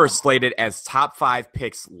 No, they were slated as top 5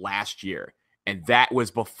 picks last year. And that was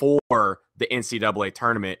before the NCAA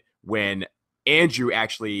tournament when Andrew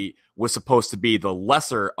actually was supposed to be the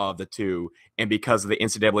lesser of the two. And because of the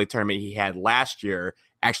NCAA tournament he had last year,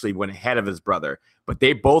 actually went ahead of his brother. But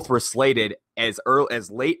they both were slated as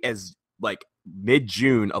late as like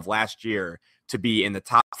mid-June of last year to be in the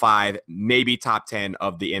top 5, maybe top 10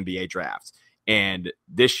 of the NBA draft. And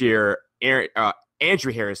this year,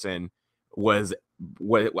 Andrew Harrison was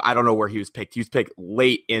I don't know where he was picked. He was picked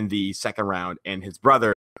late in the second round, and his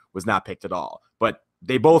brother was not picked at all. But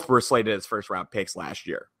they both were slated as first round picks last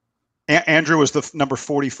year. Andrew was the number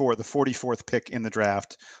 44, the 44th pick in the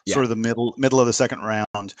draft, sort of the middle of the second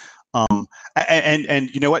round.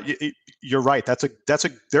 And you know what? You're right. That's a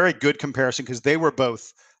very good comparison because they were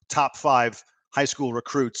both top 5 high school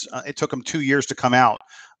recruits. It took them 2 years to come out.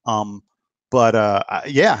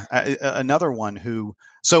 Another one who.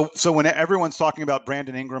 So when everyone's talking about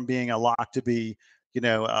Brandon Ingram being a lock to be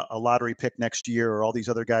a lottery pick next year, or all these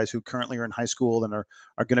other guys who currently are in high school and are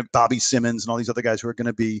going to Bobby Simmons and all these other guys who are going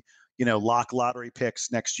to be, lock lottery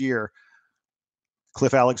picks next year.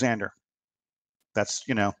 Cliff Alexander. That's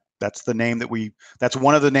the name that's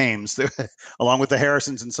one of the names that, along with the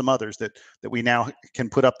Harrisons and some others that we now can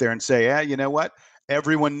put up there and say, yeah, you know what?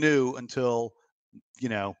 Everyone knew until,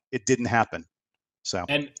 it didn't happen. So,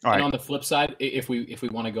 and on the flip side, if we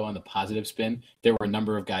want to go on the positive spin, there were a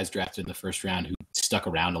number of guys drafted in the first round who stuck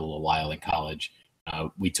around a little while in college.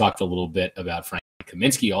 We talked a little bit about Frank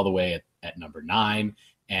Kaminsky all the way at number 9,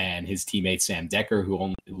 and his teammate Sam Decker, who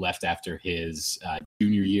only left after his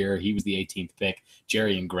junior year. He was the 18th pick.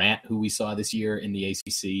 Jerry Grant, who we saw this year in the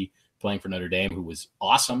ACC playing for Notre Dame, who was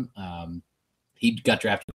awesome. He got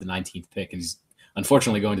drafted with the 19th pick, and he's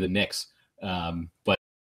unfortunately going to the Knicks. But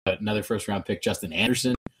another first-round pick, Justin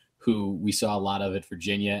Anderson, who we saw a lot of at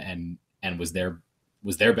Virginia and was their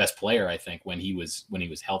best player, I think, when he was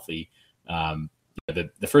healthy. The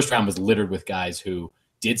first round was littered with guys who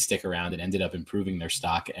did stick around and ended up improving their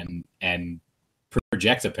stock and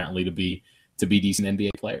project apparently to be decent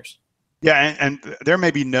NBA players. Yeah, and there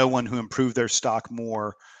may be no one who improved their stock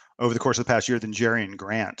more over the course of the past year than Jerry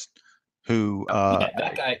Grant, who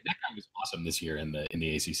that guy was awesome this year in the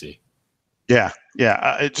ACC. Yeah.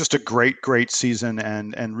 It's just a great season,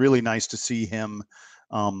 and really nice to see him,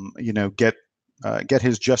 get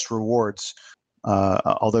his just rewards.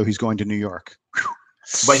 Although he's going to New York.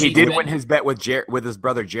 But he did win his bet with his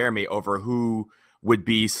brother Jeremy over who would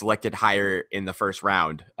be selected higher in the first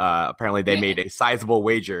round. Apparently, they made a sizable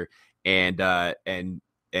wager, and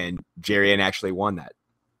Jerry actually won that.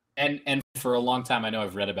 And for a long time, I know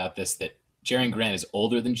I've read about this, that Jerry Grant is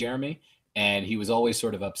older than Jeremy, and he was always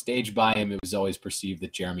sort of upstaged by him. It was always perceived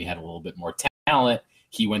that Jeremy had a little bit more talent.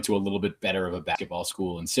 He went to a little bit better of a basketball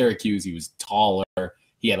school in Syracuse. He was taller.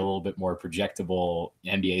 He had a little bit more projectable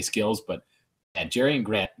NBA skills, but Jerry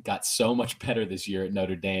Grant got so much better this year at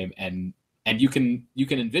Notre Dame, and you can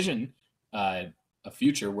envision a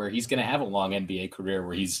future where he's going to have a long NBA career,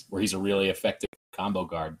 where he's a really effective combo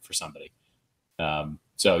guard for somebody.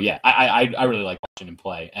 So yeah, I really like watching him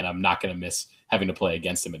play, and I'm not going to miss having to play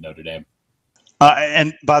against him at Notre Dame.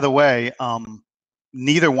 And by the way,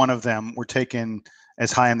 neither one of them were taken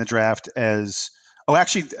as high in the draft as. Oh,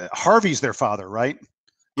 actually, Harvey's their father, right?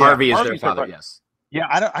 Harvey is their father. Yes. Yeah,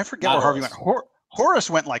 I forget where Harvey went. Horace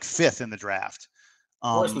went like 5th in the draft.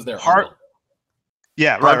 Horace was their uncle.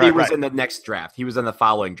 Yeah, Harvey was in the next draft. He was in the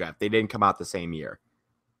following draft. They didn't come out the same year.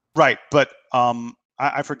 Right, but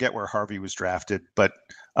I forget where Harvey was drafted. But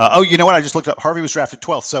you know what? I just looked up. Harvey was drafted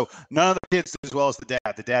 12th. So none of the kids did as well as the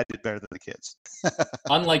dad. The dad did better than the kids.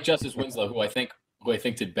 Unlike Justise Winslow, who I think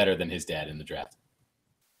did better than his dad in the draft.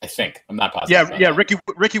 I think. I'm not positive. Yeah.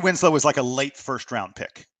 Ricky Winslow was like a late first round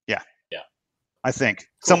pick. Yeah. I think cool.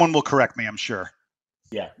 Someone will correct me, I'm sure.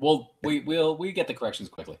 Yeah. Well, we get the corrections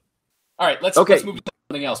quickly. All right. Let's move to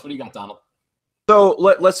something else. What do you got, Donald? So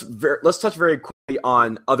let's touch very quickly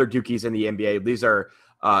on other Dukies in the NBA. These are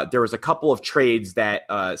there was a couple of trades that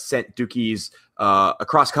sent Dukies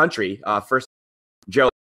across country. First, Joe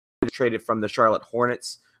traded from the Charlotte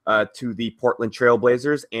Hornets to the Portland Trail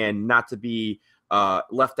Blazers, and not to be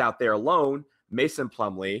left out there alone, Mason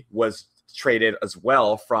Plumlee was traded as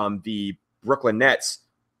well from the Brooklyn Nets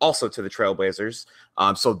also to the Trailblazers.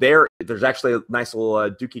 So there's actually a nice little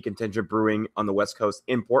Dookie contingent brewing on the West Coast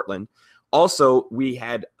in Portland. Also, we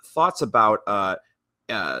had thoughts about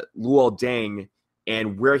Luol Deng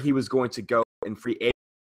and where he was going to go in free agency.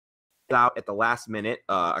 Out at the last minute,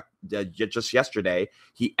 just yesterday,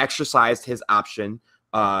 he exercised his option.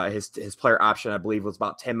 His player option, I believe, was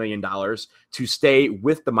about $10 million to stay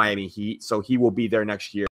with the Miami Heat. So he will be there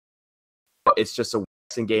next year. It's just a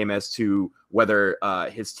guessing game as to whether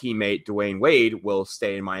his teammate Dwayne Wade will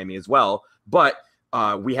stay in Miami as well. But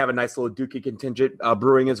we have a nice little Dookie contingent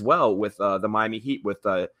brewing as well with the Miami Heat with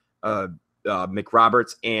Mick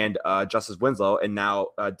Roberts and Justise Winslow, and now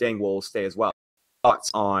Deng will stay as well.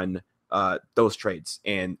 Thoughts on those trades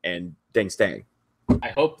and Deng staying? I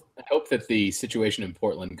hope that the situation in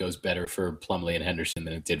Portland goes better for Plumlee and Henderson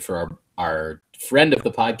than it did for our friend of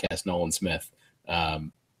the podcast, Nolan Smith.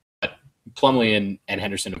 But Plumlee and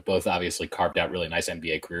Henderson have both obviously carved out really nice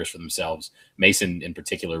NBA careers for themselves. Mason, in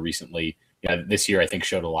particular, recently, this year, I think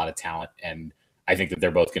showed a lot of talent, and I think that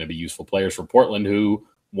they're both going to be useful players for Portland, who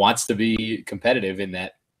wants to be competitive in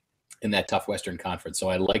that tough Western Conference. So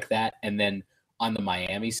I like that. And then on the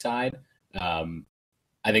Miami side,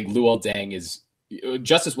 I think Luol Deng is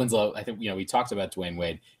Justise Winslow. I think, we talked about Dwayne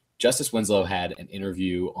Wade. Justise Winslow had an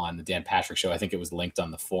interview on the Dan Patrick Show. I think it was linked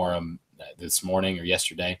on the forum this morning or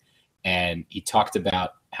yesterday. and he talked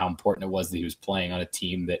about how important it was that he was playing on a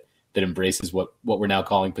team that embraces what we're now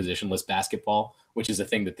calling positionless basketball, which is a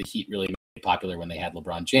thing that the Heat really made popular when they had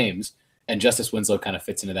LeBron James. And Justise Winslow kind of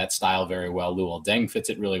fits into that style very well. Luol Deng fits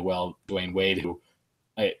it really well. Dwayne Wade, who,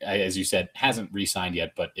 as you said, hasn't re-signed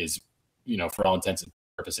yet, but is, for all intents and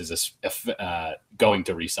purposes, going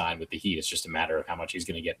to re-sign with the Heat. It's just a matter of how much he's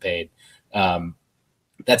going to get paid.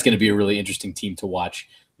 That's going to be a really interesting team to watch.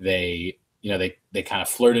 They kind of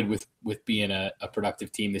flirted with being a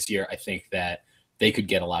productive team this year. I think that they could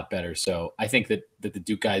get a lot better. So I think that the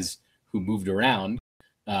Duke guys who moved around,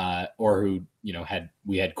 or who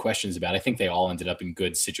we had questions about, I think they all ended up in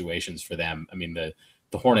good situations for them. I mean, the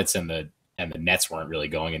Hornets and the Nets weren't really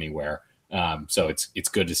going anywhere, so it's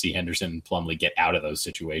good to see Henderson and Plumlee get out of those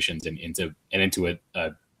situations and into a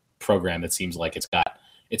program that seems like it's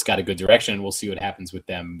got a good direction. We'll see what happens with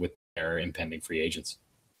them with their impending free agents.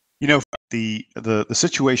 The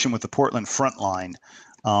situation with the Portland front line,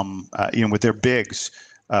 with their bigs,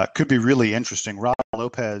 could be really interesting. Rob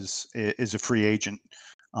Lopez is a free agent.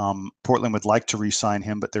 Portland would like to re-sign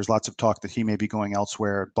him, but there's lots of talk that he may be going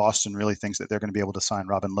elsewhere. Boston really thinks that they're going to be able to sign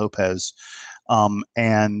Robin Lopez.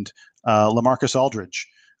 And LaMarcus Aldridge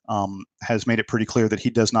has made it pretty clear that he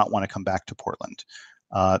does not want to come back to Portland.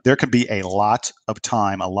 There could be a lot of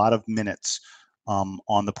time, a lot of minutes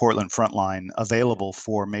on the Portland front line available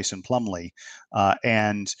for Mason Plumlee.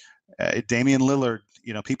 And Damian Lillard,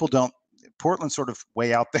 Portland's sort of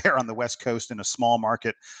way out there on the West Coast in a small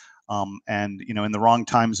market. And in the wrong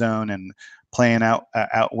time zone and playing out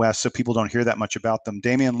west, so people don't hear that much about them.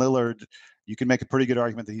 Damian Lillard, you can make a pretty good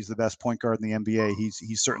argument that he's the best point guard in the NBA.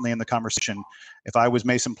 He's certainly in the conversation. If I was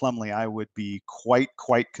Mason Plumlee, I would be quite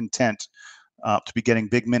content to be getting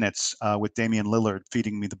big minutes with Damian Lillard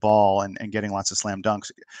feeding me the ball and getting lots of slam dunks.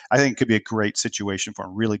 I think it could be a great situation for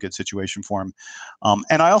him, really good situation for him.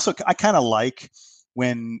 And I kind of like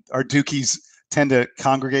when our Dukies tend to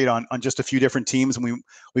congregate on just a few different teams, and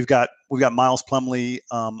we've got Miles Plumlee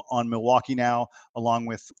on Milwaukee now, along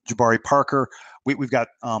with Jabari Parker. We've got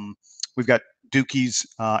Dukies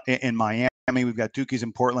in Miami. We've got Dukies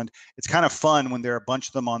in Portland. It's kind of fun when there are a bunch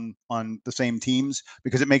of them on the same teams,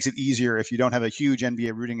 because it makes it easier if you don't have a huge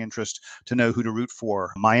NBA rooting interest to know who to root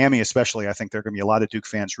for. Miami especially, I think there are going to be a lot of Duke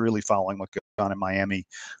fans really following what goes on in Miami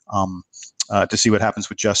to see what happens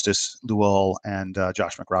with Justise, Luol, and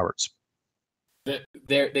Josh McRoberts.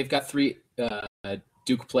 They've got three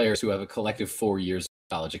Duke players who have a collective 4 years of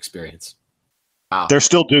college experience. Wow. They're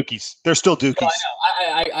still Dukies. No,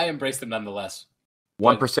 I know. I embrace them nonetheless.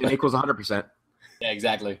 1% equals 100%. Yeah,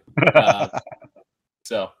 exactly.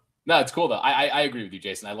 So no, it's cool though. I agree with you,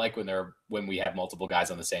 Jason. I like when we have multiple guys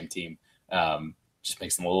on the same team. Just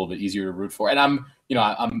makes them a little bit easier to root for. And I'm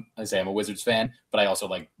a Wizards fan, but I also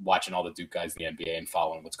like watching all the Duke guys in the NBA and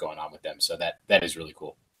following what's going on with them. So that is really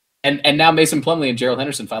cool. And now Mason Plumlee and Gerald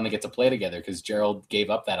Henderson finally get to play together, because Gerald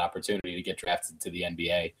gave up that opportunity to get drafted to the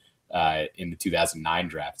NBA in the 2009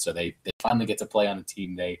 draft. So they finally get to play on a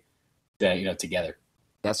team together.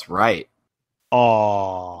 That's right.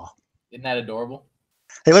 Oh, isn't that adorable?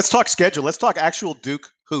 Hey, let's talk schedule. Let's talk actual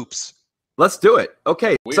Duke hoops. Let's do it.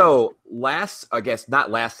 Okay. Weird. So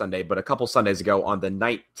not last Sunday, but a couple Sundays ago on the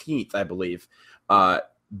 19th, I believe,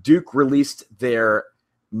 Duke released their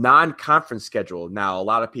non-conference schedule. Now, a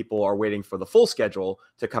lot of people are waiting for the full schedule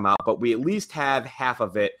to come out, but we at least have half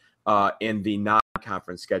of it in the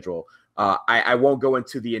non-conference schedule. I won't go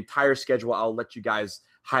into the entire schedule. I'll let you guys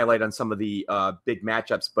highlight on some of the big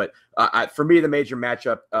matchups. But for me, the major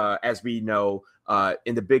matchup, as we know,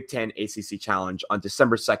 in the Big Ten ACC Challenge on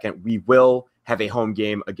December 2nd, we will have a home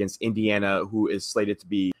game against Indiana, who is slated to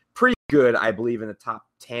be pretty good, I believe, in the top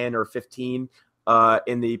 10 or 15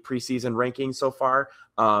 in the preseason ranking so far.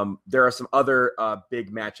 There are some other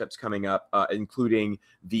big matchups coming up, including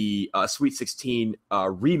the Sweet 16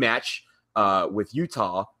 rematch with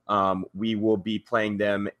Utah. We will be playing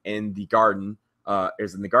them in the Garden.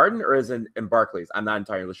 Is it in the Garden or is it in Barclays? I'm not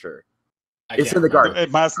entirely sure. It's in the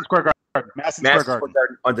Garden. Madison Square Garden. Madison Square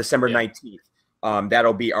Garden on December 19th.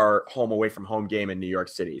 That'll be our home away from home game in New York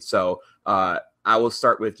City. So I will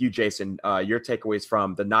start with you, Jason. Your takeaways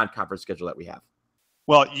from the non-conference schedule that we have.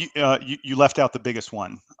 Well, you left out the biggest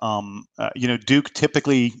one. Duke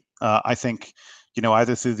typically, I think,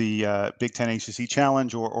 either through the Big Ten ACC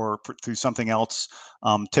Challenge or through something else,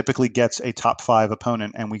 typically gets a top 5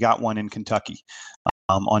 opponent, and we got one in Kentucky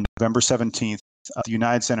on November 17th at the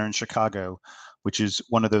United Center in Chicago. which is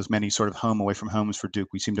one of those many sort of home away from homes for Duke.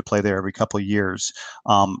 We seem to play there every couple of years.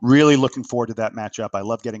 Really looking forward to that matchup. I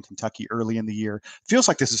love getting Kentucky early in the year. Feels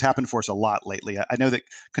like this has happened for us a lot lately. I know that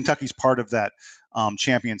Kentucky's part of that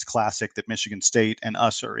Champions Classic that Michigan State and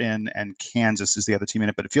us are in, and Kansas is the other team in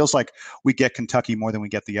it. But it feels like we get Kentucky more than we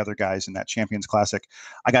get the other guys in that Champions Classic.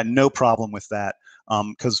 I got no problem with that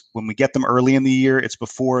because when we get them early in the year, it's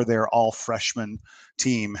before their all freshman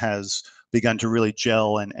team has begun to really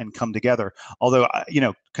gel and come together. Although,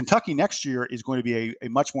 Kentucky next year is going to be a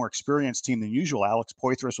much more experienced team than usual. Alex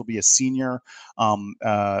Poitras will be a senior.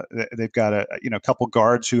 They've got a couple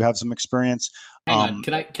guards who have some experience. Hang on,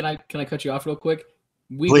 can I cut you off real quick?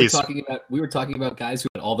 Please. We were talking about guys who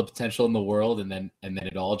had all the potential in the world, and then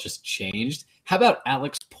it all just changed. How about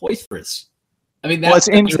Alex Poitras? I mean, that's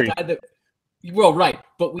injury. Well, right,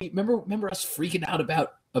 but we remember us freaking out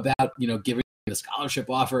about giving a scholarship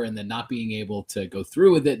offer and then not being able to go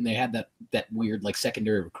through with it, and they had that weird like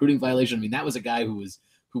secondary recruiting violation. I mean, that was a guy who was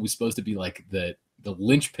supposed to be like the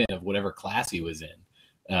linchpin of whatever class he was in,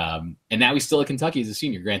 and now he's still at Kentucky as a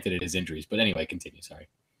senior. Granted, it is injuries, but anyway, continue. Sorry.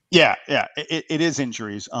 Yeah, it is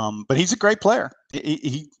injuries. But he's a great player.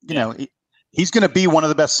 He's going to be one of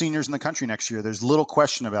the best seniors in the country next year. There's little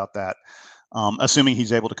question about that. Assuming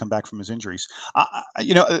he's able to come back from his injuries.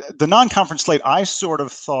 The non-conference slate, I sort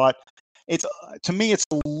of thought to me, it's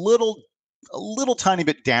a little tiny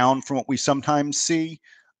bit down from what we sometimes see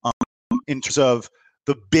in terms of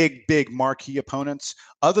the big marquee opponents.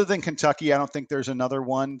 Other than Kentucky, I don't think there's another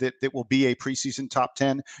one that will be a preseason top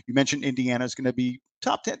 10. You mentioned Indiana's going to be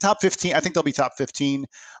top 10, top 15. I think they'll be top 15.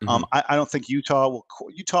 Mm-hmm. I don't think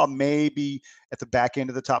Utah may be at the back end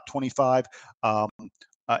of the top 25.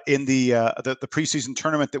 In the preseason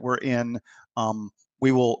tournament that we're in,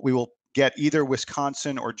 we will get either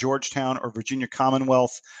Wisconsin or Georgetown or Virginia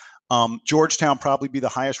Commonwealth. Georgetown probably be the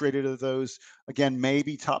highest rated of those. Again,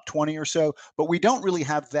 maybe top 20 or so, but we don't really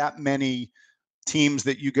have that many teams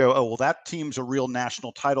that you go, oh, well, that team's a real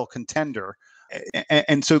national title contender.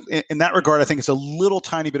 And so in that regard, I think it's a little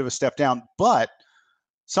tiny bit of a step down, but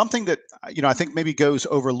something that, I think maybe goes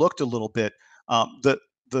overlooked a little bit.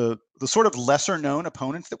 The sort of lesser known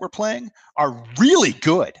opponents that we're playing are really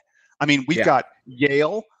good. I mean, we've got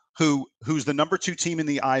Yale, who's the number 2 team in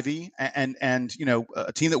the Ivy, and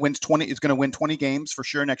a team that wins 20 is going to win 20 games for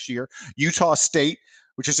sure next year. Utah State,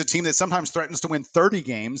 which is a team that sometimes threatens to win 30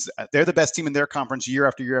 games. They're the best team in their conference year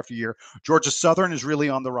after year after year. Georgia Southern is really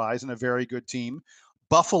on the rise and a very good team.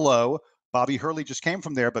 Buffalo, Bobby Hurley just came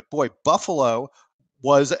from there, but boy, Buffalo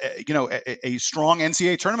was a strong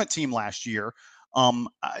NCAA tournament team last year.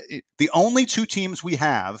 The only 2 teams we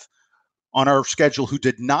have on our schedule who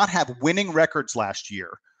did not have winning records last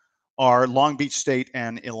year are Long Beach State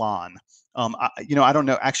and Elon. I don't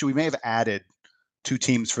know. Actually, we may have added 2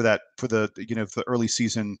 teams for the early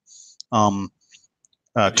season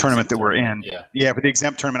tournament that we're in. Yeah, for the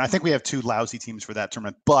exempt tournament. I think we have 2 lousy teams for that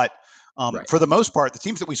tournament, but right. For the most part, the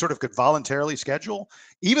teams that we sort of could voluntarily schedule,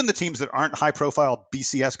 even the teams that aren't high-profile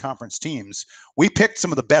BCS conference teams, we picked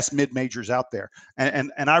some of the best mid-majors out there,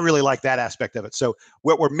 and I really like that aspect of it. So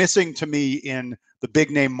what we're missing to me in the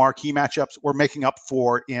big-name marquee matchups, we're making up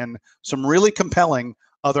for in some really compelling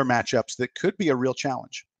other matchups that could be a real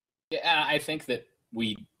challenge. Yeah, I think that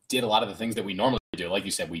we did a lot of the things that we normally do. Like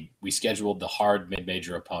you said, we scheduled the hard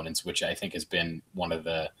mid-major opponents, which I think has been one of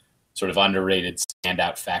the sort of underrated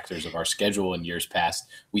standout factors of our schedule in years past.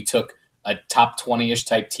 We took a top 20-ish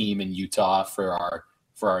type team in Utah for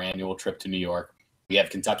our annual trip to New York. We have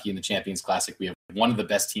Kentucky in the Champions Classic. We have one of the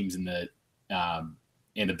best teams in the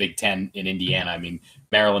Big Ten in Indiana. I mean,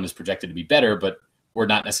 Maryland is projected to be better, but we're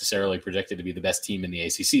not necessarily projected to be the best team in the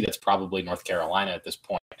ACC. That's probably North Carolina at this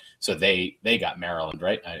point. So they got Maryland,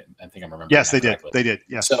 right? I think I'm remembering. Yes, they correctly. did. They did.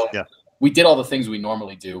 Yes. So we did all the things we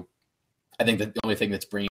normally do. I think that the only thing that's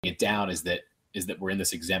bringing it down is that we're in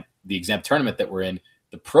this exempt tournament that we're in.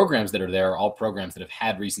 The programs that are there are all programs that have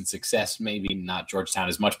had recent success. Maybe not Georgetown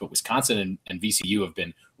as much, but Wisconsin and VCU have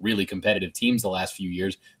been really competitive teams the last few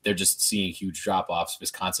years. They're just seeing huge drop-offs.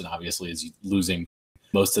 Wisconsin obviously is losing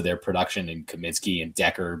most of their production in Kaminsky and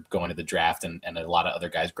Decker going to the draft and a lot of other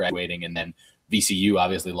guys graduating. And then VCU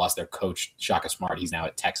obviously lost their coach, Shaka Smart. He's now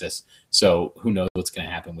at Texas. So who knows what's going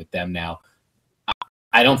to happen with them now.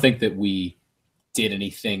 I don't think that we did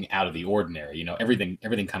anything out of the ordinary. Everything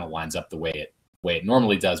kind of lines up the way it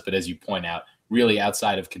normally does. But as you point out, really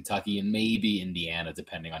outside of Kentucky and maybe Indiana,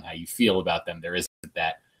 depending on how you feel about them, there isn't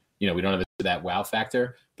that, we don't have that wow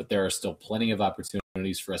factor, but there are still plenty of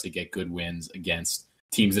opportunities for us to get good wins against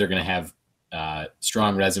teams that are going to have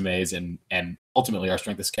strong resumes, and ultimately our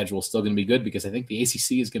strength of schedule is still going to be good because I think the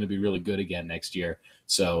ACC is going to be really good again next year.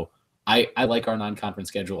 So I like our non-conference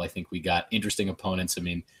schedule. I think we got interesting opponents. I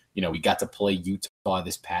mean, we got to play Utah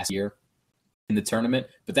this past year in the tournament,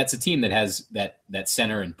 but that's a team that has that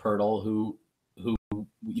center in Pirtle who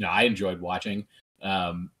I enjoyed watching.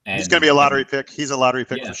 And he's going to be a lottery pick. He's a lottery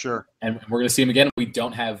pick for sure. And we're going to see him again. We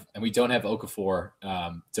don't have Okafor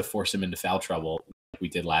to force him into foul trouble like we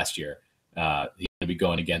did last year. He's going to be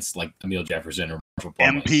going against like Emil Jefferson or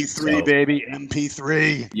MP3, baby,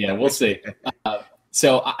 MP3. Yeah, we'll see.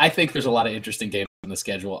 So I think there's a lot of interesting games on the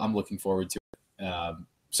schedule. I'm looking forward to it.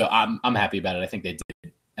 So I'm happy about it. I think they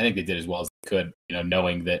did as well as they could.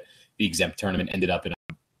 Knowing that the exempt tournament ended up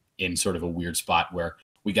in sort of a weird spot where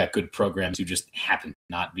we got good programs who just happen to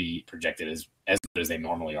not be projected as good as they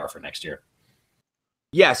normally are for next year.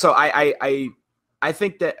 Yeah, so I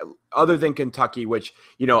think that other than Kentucky, which,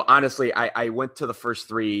 honestly, I went to the first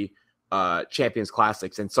three Champions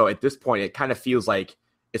Classics. And so at this point, it kind of feels like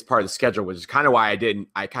it's part of the schedule, which is kind of why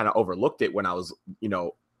I kind of overlooked it when I was,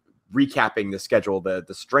 recapping the schedule, the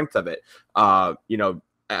strength of it. I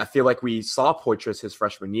feel like we saw Poitras his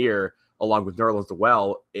freshman year along with Nerlens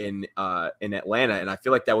Noel in Atlanta. And I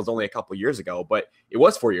feel like that was only a couple years ago, but it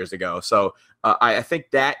was 4 years ago. So I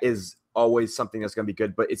think that is always something that's going to be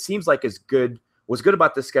good. But it seems like what's good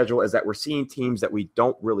about this schedule is that we're seeing teams that we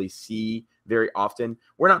don't really see very often.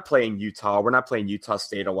 We're not playing Utah. We're not playing Utah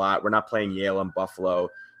State a lot. We're not playing Yale and Buffalo.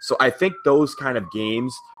 So I think those kind of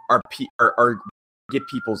games are get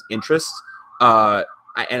people's interest. And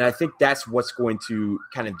I think that's what's going to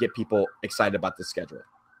kind of get people excited about the schedule.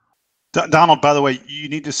 Donald, by the way, you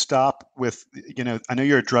need to stop with, I know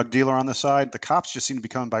you're a drug dealer on the side. The cops just seem to be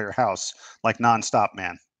coming by your house like nonstop,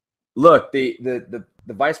 man. Look, the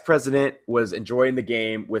vice president was enjoying the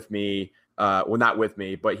game with me. Well, not with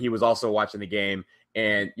me, but he was also watching the game.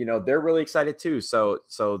 And, they're really excited too. So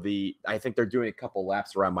I think they're doing a couple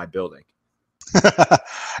laps around my building.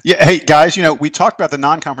 Yeah. Hey, guys, we talked about the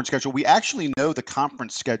non-conference schedule. We actually know the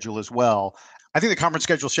conference schedule as well. I think the conference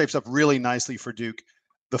schedule shapes up really nicely for Duke.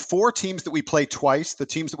 The four teams that we play twice, the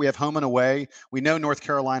teams that we have home and away, we know North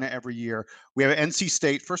Carolina every year. We have NC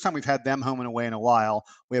State, first time we've had them home and away in a while.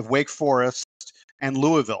 We have Wake Forest and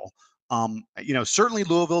Louisville. Certainly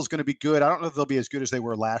Louisville is going to be good. I don't know if they'll be as good as they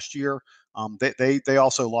were last year. They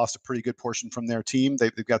also lost a pretty good portion from their team.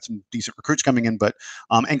 They've got some decent recruits coming in, but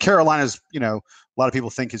and Carolina's, a lot of people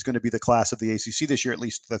think is going to be the class of the ACC this year. At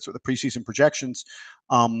least that's what the preseason projections.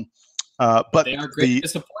 But they are great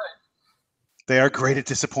disappointing. They are great at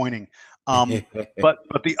disappointing. But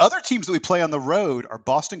the other teams that we play on the road are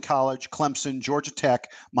Boston College, Clemson, Georgia Tech,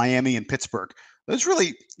 Miami, and Pittsburgh. Those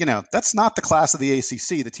really, that's not the class of the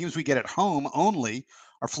ACC. The teams we get at home only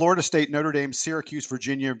are Florida State, Notre Dame, Syracuse,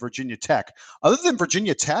 Virginia, Virginia Tech. Other than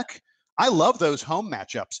Virginia Tech, I love those home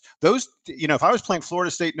matchups. Those, if I was playing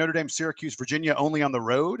Florida State, Notre Dame, Syracuse, Virginia only on the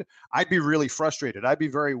road, I'd be really frustrated. I'd be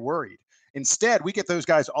very worried. Instead, we get those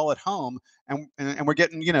guys all at home, and we're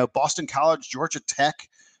getting, Boston College, Georgia Tech,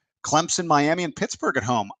 Clemson, Miami, and Pittsburgh at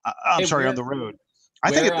home. On the road.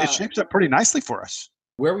 I think it shapes up pretty nicely for us.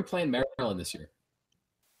 Where are we playing Maryland this year?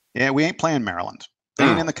 Yeah, we ain't playing Maryland. They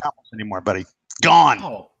ain't in the conference anymore, buddy. Gone.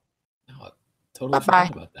 Oh, no, totally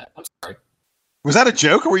forgot about that. I'm sorry. Was that a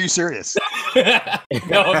joke, or were you serious?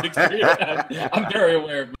 No, I'm very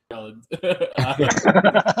aware of Maryland.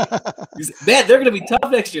 Man, they're going to be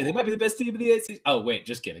tough next year. They might be the best team in the ACC. Oh, wait,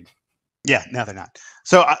 just kidding. Yeah, no, they're not.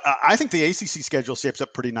 So I think the ACC schedule shapes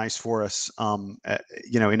up pretty nice for us.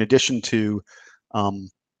 In addition to the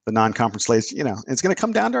non-conference slates, it's going to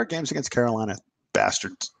come down to our games against Carolina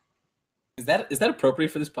bastards. Is that appropriate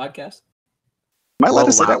for this podcast? Am I allowed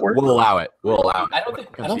to say that word? We'll allow it. I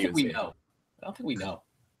don't think we know. I don't think we know.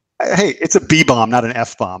 Hey, it's a B bomb, not an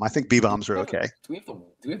F bomb. I think B bombs are okay. Do we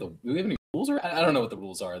have any rules? Or I don't know what the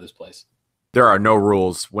rules are of this place. There are no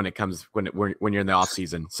rules when it comes when you're in the off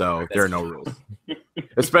season. So there are no rules,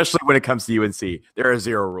 especially when it comes to UNC. There are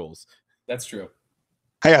zero rules. That's true.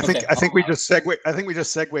 Hey, I think we just segued. I think we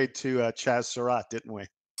just segued to Chaz Surratt, didn't we?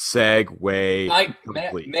 Segue.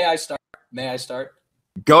 May I start? May I start?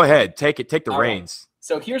 Go ahead. Take the reins. Right.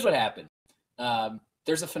 So here's what happened.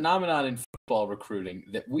 There's a phenomenon in football recruiting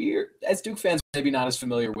that we're, as Duke fans, maybe not as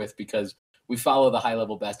familiar with because we follow the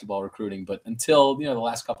high-level basketball recruiting. But until the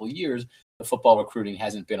last couple of years, the football recruiting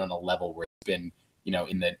hasn't been on a level where it's been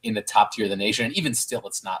in the top tier of the nation. And even still,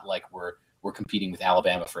 it's not like we're competing with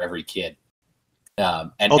Alabama for every kid.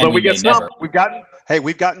 Although we get some, we've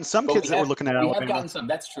gotten some kids that we're looking at Alabama. We have gotten some.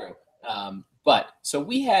 That's true. But so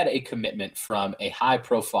we had a commitment from a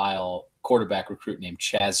high-profile quarterback recruit named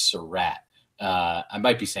Chaz Surratt. I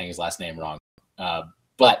might be saying his last name wrong,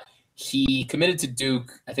 but he committed to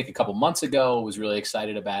Duke, I think, a couple months ago, was really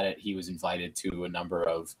excited about it. He was invited to a number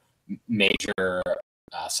of major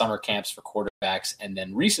summer camps for quarterbacks, and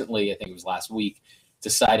then recently, I think it was last week,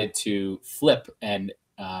 decided to flip and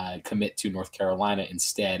commit to North Carolina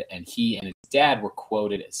instead. And he and his dad were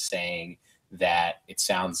quoted as saying that it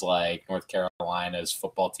sounds like North Carolina's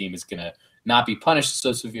football team is going to not be punished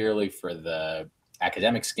so severely for the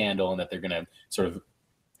academic scandal, and that they're going to sort of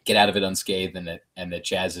get out of it unscathed, and that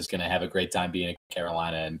Chaz is going to have a great time being in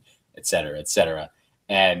Carolina, and et cetera, et cetera.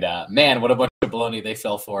 And man, what a bunch of baloney they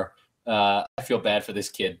fell for. I feel bad for this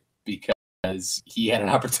kid because he had an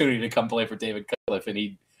opportunity to come play for David Cutcliffe,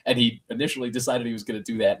 and he initially decided he was going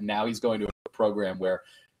to do that. And now he's going to a program where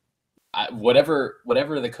whatever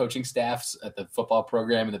the coaching staffs at the football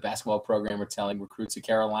program and the basketball program are telling recruits at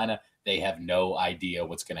Carolina, they have no idea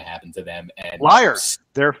what's going to happen to them. And liars.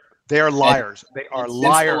 They are liars. They are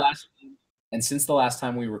liars. And since the last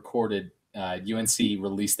time we recorded, UNC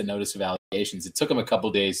released the notice of allegations. It took them a couple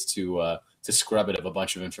days to scrub it of a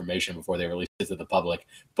bunch of information before they released it to the public,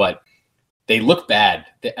 but they look bad.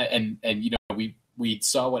 And you know, we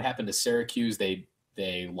saw what happened to Syracuse. They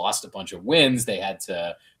lost a bunch of wins.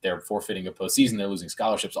 They're forfeiting a postseason. They're losing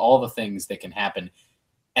scholarships. All the things that can happen.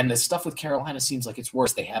 And the stuff with Carolina seems like it's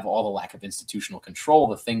worse. They have all the lack of institutional control.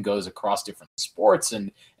 The thing goes across different sports and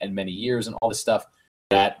many years and all this stuff.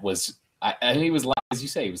 That was, I think he was, as you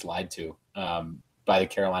say, he was lied to by the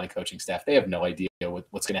Carolina coaching staff. They have no idea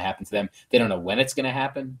what's going to happen to them. They don't know when it's going to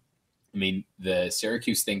happen. I mean, the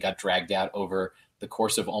Syracuse thing got dragged out over the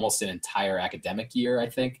course of almost an entire academic year, I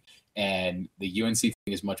think. And the UNC thing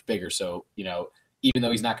is much bigger. So, you know, even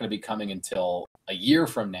though he's not going to be coming until a year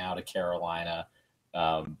from now to Carolina,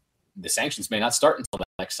 the sanctions may not start until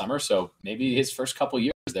next summer. So maybe his first couple of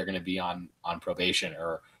years, they're going to be on probation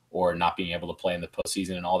or not being able to play in the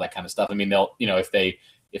postseason and all that kind of stuff. I mean, they'll, you know, if they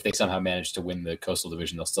somehow manage to win the Coastal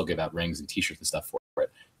Division, they'll still give out rings and T-shirts and stuff for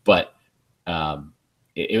it. But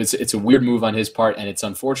it's a weird move on his part, and it's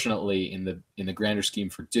unfortunately in the grander scheme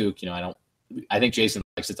for Duke. You know, I think Jason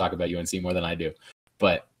likes to talk about UNC more than I do,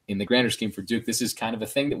 but in the grander scheme for Duke, this is kind of a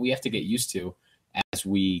thing that we have to get used to as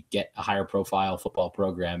we get a higher profile football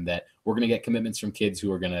program, that we're going to get commitments from kids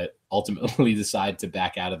who are going to ultimately decide to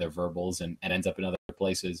back out of their verbals and ends up in other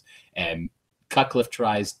places. And Cutcliffe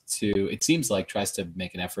tries to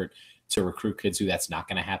make an effort to recruit kids who that's not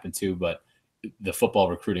going to happen to, but the football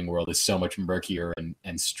recruiting world is so much murkier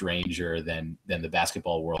and stranger than the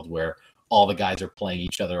basketball world, where all the guys are playing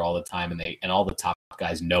each other all the time, and all the top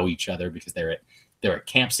guys know each other because they're at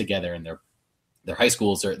camps together, and their high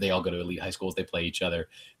schools they all go to elite high schools. They play each other.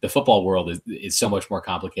 The football world is so much more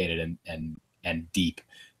complicated and deep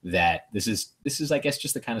that this is I guess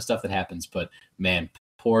just the kind of stuff that happens. But man,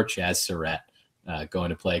 poor Chaz Surratt going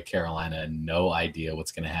to play at Carolina and no idea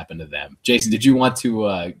what's going to happen to them. Jason, did you want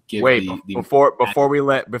to give before we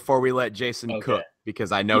let Jason cook,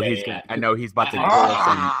 because I know he's about to grill us,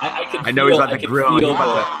 and I know he's about to grill.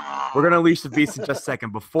 We're gonna unleash the beast in just a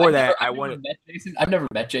second. I've never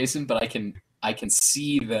met Jason, but I can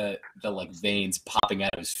see the like veins popping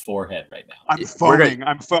out of his forehead right now. I'm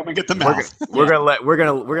foaming at the mouth. We're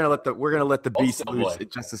gonna let the beast loose in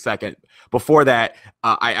just a second. Before that,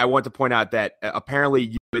 I want to point out that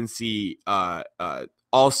apparently UNC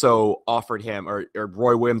also offered him, or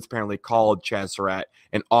Roy Williams apparently called Chaz Surratt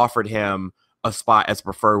and offered him a spot as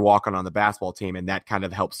preferred walk-on on the basketball team, and that kind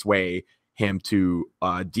of helped sway him to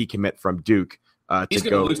decommit from Duke. He's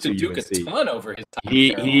going to lose to Duke UNC. a ton over his time.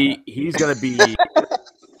 He's going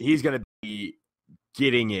to be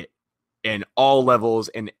getting it in all levels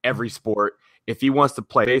in every sport. If he wants to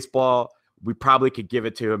play baseball, we probably could give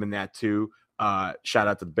it to him in that too. Shout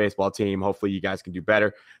out to the baseball team. Hopefully you guys can do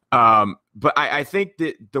better. But I think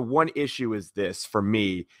that the one issue is this for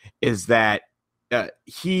me is that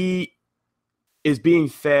he is being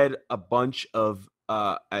fed a bunch of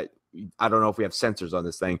I don't know if we have censors on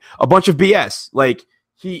this thing, a bunch of BS. Like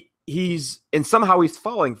he's and somehow he's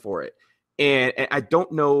falling for it. And I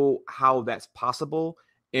don't know how that's possible.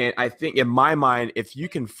 And I think in my mind, if you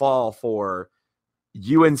can fall for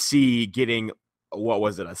UNC getting, what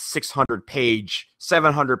was it, a 600-page,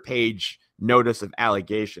 700-page notice of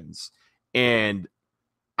allegations, and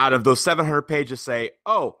out of those 700 pages say,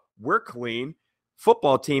 oh, we're clean,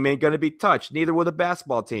 football team ain't going to be touched, neither will the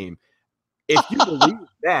basketball team. If you believe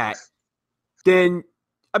that, then,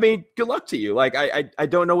 I mean, good luck to you. Like, I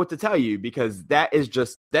don't know what to tell you, because that's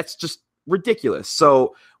just ridiculous.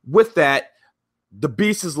 So with that, the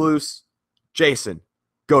beast is loose. Jason,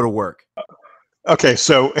 go to work. Okay,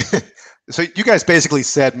 so you guys basically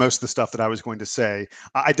said most of the stuff that I was going to say.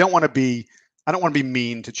 I don't want to be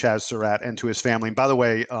mean to Chaz Surratt and to his family. And by the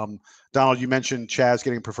way, Donald, you mentioned Chaz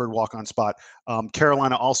getting a preferred walk-on spot.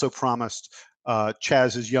 Carolina also promised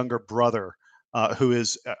Chaz's younger brother, who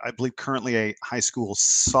is, I believe, currently a high school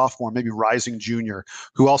sophomore, maybe rising junior,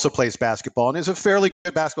 who also plays basketball and is a fairly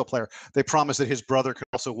good basketball player. They promised that his brother could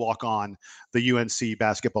also walk on the UNC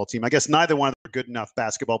basketball team. I guess neither one of them are good enough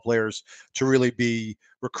basketball players to really be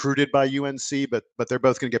recruited by UNC, but they're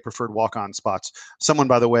both going to get preferred walk-on spots. Someone,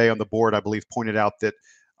 by the way, on the board, I believe, pointed out that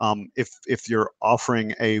if you're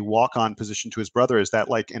offering a walk-on position to his brother, is that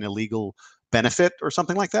like an illegal benefit or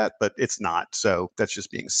something like that? But it's not. So that's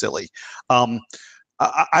just being silly. There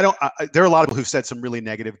are a lot of people who've said some really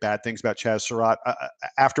negative, bad things about Chaz Surratt.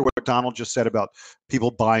 After what Donald just said about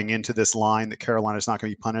people buying into this line that Carolina's not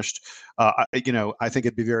going to be punished, I think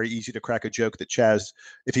it'd be very easy to crack a joke that Chaz,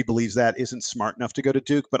 if he believes that, isn't smart enough to go to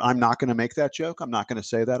Duke. But I'm not going to make that joke. I'm not going to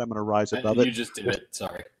say that. I'm going to rise above it. You just did it.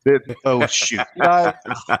 Sorry. Oh, shoot.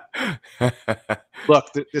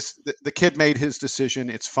 Look, the kid made his decision.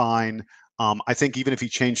 It's fine. I think even if he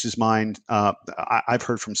changed his mind, I've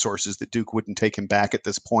heard from sources that Duke wouldn't take him back at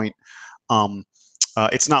this point.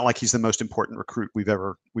 It's not like he's the most important recruit we've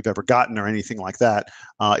ever gotten or anything like that.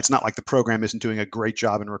 It's not like the program isn't doing a great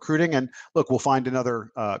job in recruiting. And look, we'll find another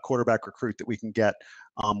quarterback recruit that we can get.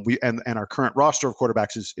 And our current roster of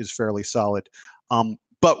quarterbacks is fairly solid.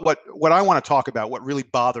 But what I want to talk about, what really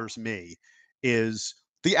bothers me, is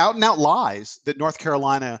the out and out lies that North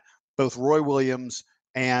Carolina, both Roy Williams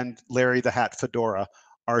and Larry the Hat Fedora,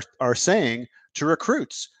 are saying to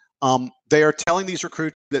recruits. They are telling these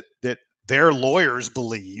recruits that their lawyers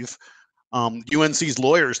believe, UNC's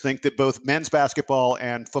lawyers think that both men's basketball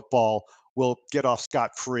and football will get off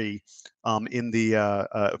scot-free from the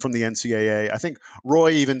NCAA. I think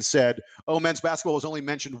Roy even said, "Oh, men's basketball was only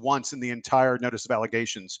mentioned once in the entire notice of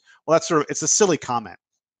allegations." Well, it's a silly comment,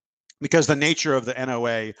 because the nature of the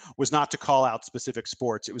NOA was not to call out specific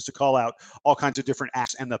sports. It was to call out all kinds of different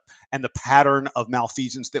acts and the pattern of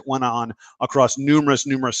malfeasance that went on across numerous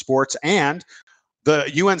sports. And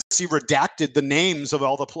the UNC redacted the names of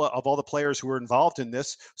all the players who were involved in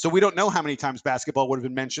this. So we don't know how many times basketball would have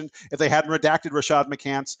been mentioned if they hadn't redacted Rashad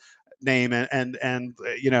McCants' name and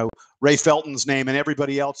Ray Felton's name and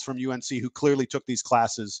everybody else from UNC who clearly took these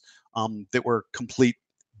classes that were complete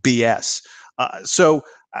BS.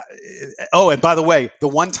 And by the way, the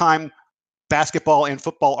one time basketball and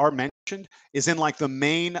football are mentioned is in like the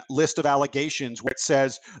main list of allegations, where it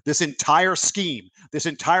says this entire scheme, this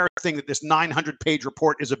entire thing that this 900-page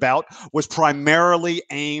report is about, was primarily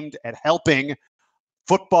aimed at helping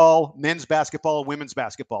football, men's basketball, women's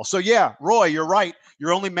basketball. So yeah, Roy, you're right.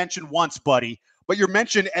 You're only mentioned once, buddy, but you're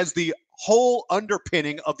mentioned as the whole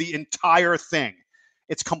underpinning of the entire thing.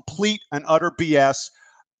 It's complete and utter BS.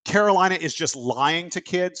 Carolina is just lying to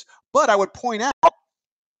kids. But I would point out,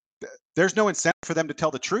 there's no incentive for them to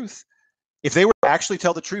tell the truth. If they were to actually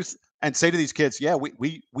tell the truth and say to these kids, yeah,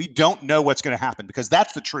 we don't know what's going to happen, because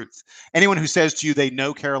that's the truth. Anyone who says to you they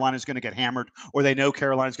know Carolina is going to get hammered or they know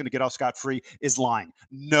Carolina is going to get off scot-free is lying.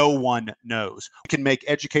 No one knows. We can make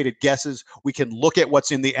educated guesses. We can look at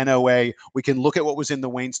what's in the NOA. We can look at what was in the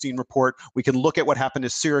Weinstein report. We can look at what happened to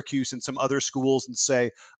Syracuse and some other schools and say,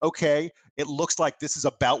 okay, it looks like this is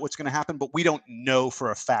about what's going to happen, but we don't know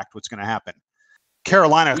for a fact what's going to happen.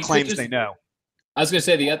 Carolina claims they know. I was going to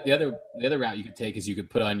say the other route you could take is you could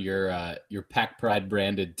put on your Pack Pride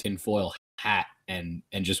branded tinfoil hat and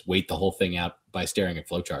just wait the whole thing out by staring at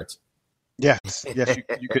flowcharts. Yes,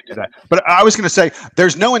 you could do that. But I was going to say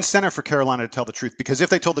there's no incentive for Carolina to tell the truth, because if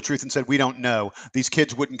they told the truth and said we don't know, these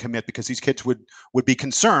kids wouldn't commit, because these kids would be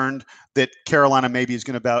concerned that Carolina maybe is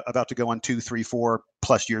going to about to go on 2, 3, 4+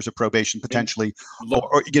 years of probation potentially,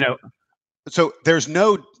 or So there's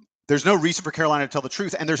no reason for Carolina to tell the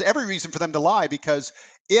truth, and there's every reason for them to lie, because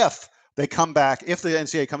if they come back, if the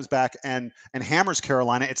NCAA comes back and hammers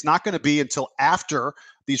Carolina, it's not going to be until after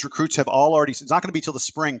these recruits have it's not going to be till the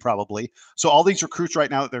spring probably. So all these recruits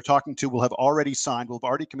right now that they're talking to will have already signed, will have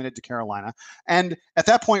already committed to Carolina. And at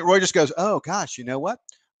that point, Roy just goes, oh gosh, you know what?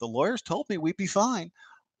 The lawyers told me we'd be fine.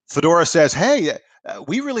 Fedora says, hey,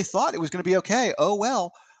 we really thought it was going to be okay. Oh,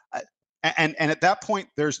 well. And at that point,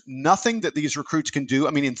 there's nothing that these recruits can do.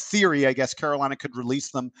 I mean, in theory, I guess Carolina could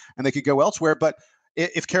release them and they could go elsewhere. But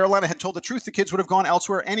if Carolina had told the truth, the kids would have gone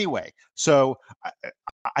elsewhere anyway. So I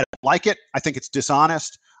don't like it. I think it's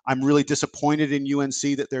dishonest. I'm really disappointed in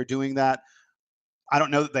UNC that they're doing that. I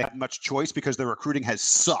don't know that they have much choice, because their recruiting has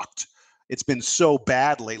sucked. It's been so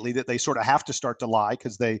bad lately that they sort of have to start to lie,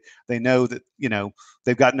 because they know that,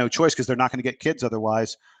 they've got no choice, because they're not going to get kids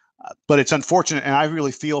otherwise. But it's unfortunate, and I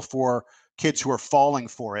really feel for kids who are falling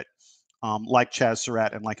for it, like Chaz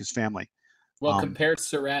Surratt and like his family. Well, compare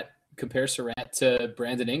Surratt to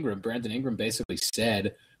Brandon Ingram. Brandon Ingram basically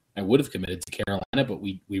said, I would have committed to Carolina, but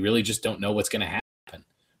we really just don't know what's going to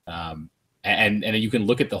happen. And you can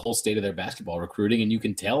look at the whole state of their basketball recruiting, and you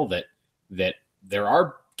can tell that there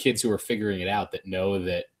are kids who are figuring it out, that know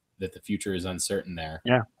that the future is uncertain there.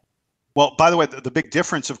 Yeah. Well, by the way, the big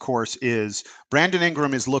difference, of course, is Brandon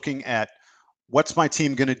Ingram is looking at what's my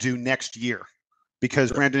team going to do next year,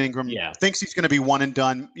 because Brandon Ingram thinks he's going to be one and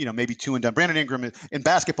done, maybe two and done. Brandon Ingram, in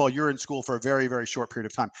basketball, you're in school for a very, very short period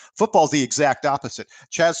of time. Football's the exact opposite.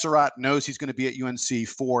 Chaz Surratt knows he's going to be at UNC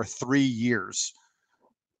for 3 years.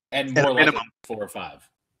 And more like 4 or 5.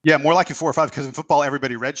 Yeah, more like 4 or 5, because in football,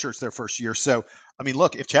 everybody redshirts their first year. So, I mean,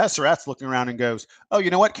 look, if Chaz Surratt's looking around and goes, oh, you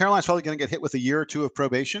know what? Carolina's probably going to get hit with a year or two of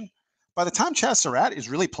probation. By the time Chaz Surratt is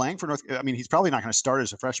really playing for he's probably not going to start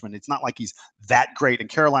as a freshman. It's not like he's that great. And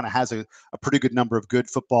Carolina has a pretty good number of good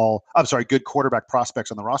quarterback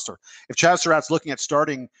prospects on the roster. If Chaz Surratt's looking at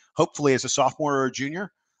starting, hopefully as a sophomore or a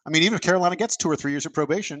junior, I mean, even if Carolina gets 2 or 3 years of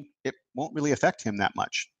probation, it won't really affect him that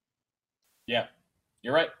much. Yeah,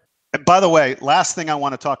 you're right. And by the way, last thing I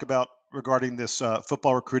want to talk about regarding this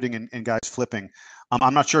football recruiting and guys flipping.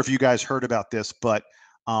 I'm not sure if you guys heard about this, but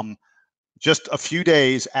just a few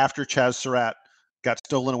days after Chaz Surratt got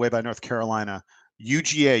stolen away by North Carolina,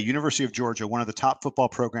 UGA, University of Georgia, one of the top football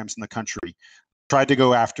programs in the country, tried to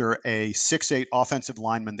go after a 6'8" offensive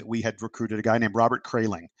lineman that we had recruited, a guy named Robert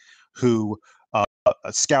Kraling, who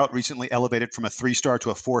a scout recently elevated from a 3-star to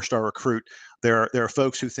a 4-star recruit. There are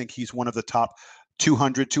folks who think he's one of the top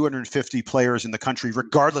 200, 250 players in the country,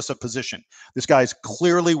 regardless of position. This guy is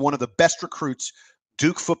clearly one of the best recruits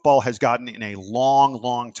Duke football has gotten in a long,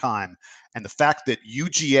 long time. And the fact that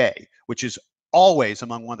UGA, which is always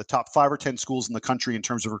among one of the top 5 or 10 schools in the country in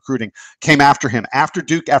terms of recruiting, came after him after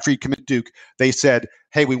he committed Duke. They said,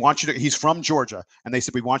 hey, we want you to, he's from Georgia. And they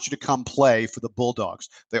said, we want you to come play for the Bulldogs.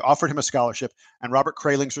 They offered him a scholarship. And Robert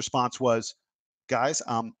Kraling's response was, guys,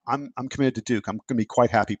 I'm committed to Duke. I'm going to be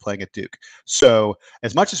quite happy playing at Duke. So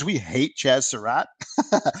as much as we hate Chaz Surratt,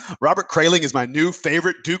 Robert Kraling is my new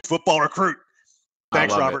favorite Duke football recruit.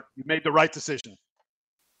 Thanks, Robert. You made the right decision.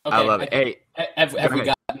 Okay, I love it. Hey, have we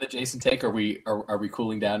gotten the Jason take? Are we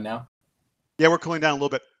cooling down now? Yeah, we're cooling down a little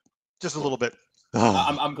bit, just a little bit.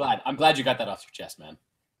 I'm glad you got that off your chest, man.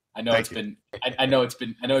 I know I know it's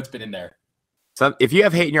been in there. So if you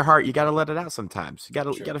have hate in your heart, you got to let it out sometimes. You got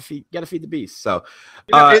to feed the beast. So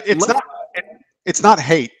it's not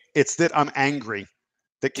hate. It's that I'm angry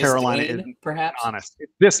that Carolina is perhaps honest.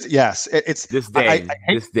 It's this day.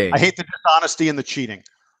 I hate the dishonesty and the cheating.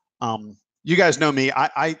 You guys know me.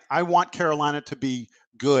 I want Carolina to be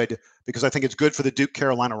good because I think it's good for the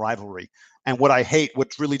Duke-Carolina rivalry. And what I hate,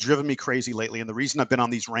 what's really driven me crazy lately, and the reason I've been on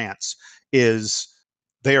these rants, is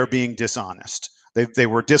they are being dishonest. They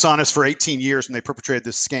were dishonest for 18 years when they perpetrated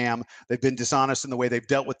this scam. They've been dishonest in the way they've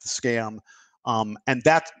dealt with the scam. And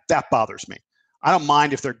that bothers me. I don't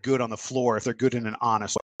mind if they're good on the floor, if they're good in an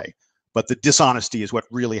honest way. But the dishonesty is what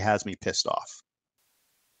really has me pissed off.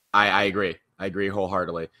 I agree. I agree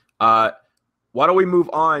wholeheartedly. Why don't we move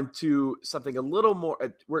on to something a little more?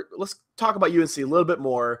 Let's talk about UNC a little bit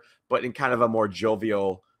more, but in kind of a more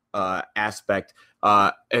jovial aspect.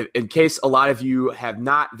 In case a lot of you have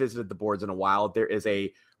not visited the boards in a while, there is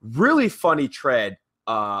a really funny thread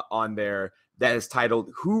on there that is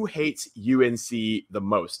titled "Who Hates UNC the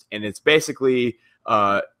Most?" And it's basically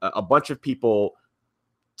a bunch of people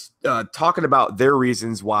talking about their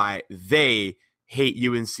reasons why they hate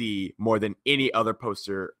UNC more than any other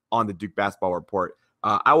poster on the Duke Basketball Report.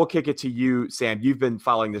 I will kick it to you, Sam. You've been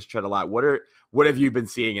following this thread a lot. What have you been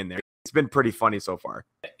seeing in there? It's been pretty funny so far.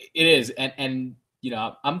 It is, and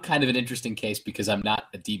I'm kind of an interesting case because I'm not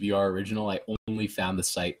a DBR original. I only found the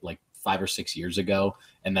site like 5 or 6 years ago,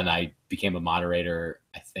 and then I became a moderator,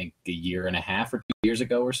 I think, a year and a half or 2 years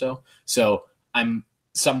ago or so. So I'm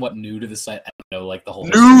somewhat new to the site. I don't know, like the whole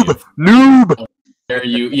noob. Where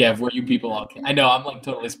you people all I know I'm like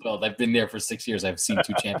totally spoiled. I've been there for 6 years. I've seen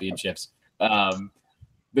 2 championships.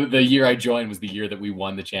 The year I joined was the year that we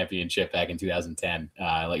won the championship back in 2010.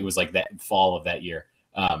 It was like that fall of that year.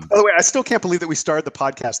 By the way, I still can't believe that we started the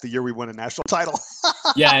podcast the year we won a national title.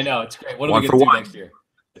 Yeah, I know, it's great. What are we gonna do next year?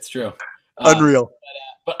 It's true. Unreal.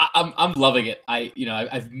 But I'm loving it.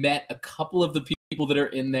 I've met a couple of the people that are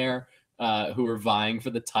in there who are vying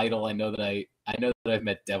for the title. I know that I've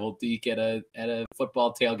met Devil Deek at a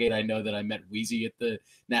football tailgate. I know that I met Wheezy at the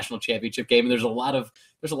national championship game. And there's a lot of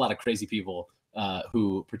crazy people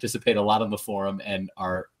who participate a lot on the forum and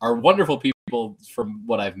are wonderful people from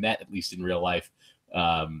what I've met, at least in real life.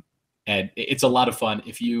 And it's a lot of fun.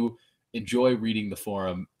 If you enjoy reading the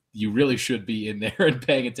forum, you really should be in there and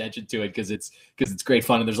paying attention to it because it's great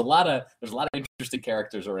fun. And there's a lot of interesting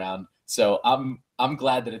characters around. So I'm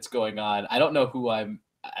glad that it's going on. I don't know who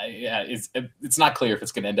it's not clear if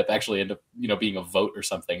it's going to end up being a vote or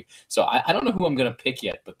something. So I don't know who I'm going to pick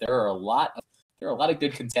yet, but there are a lot of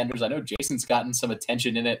good contenders. I know Jason's gotten some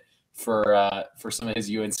attention in it for some of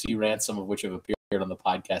his UNC rants, some of which have appeared on the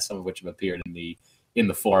podcast, some of which have appeared in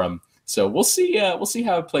the forum. So we'll see how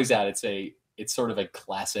it plays out. It's sort of a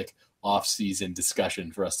classic off-season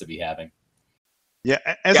discussion for us to be having. Yeah,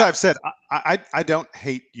 as I've said, I don't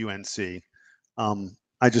hate UNC.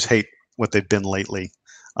 I just hate what they've been lately.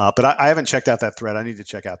 But I haven't checked out that thread. I need to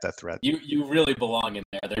check out that thread. You really belong in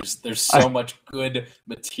there. There's so much good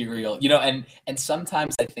material, and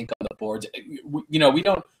sometimes I think on the boards,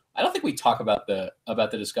 I don't think we talk about the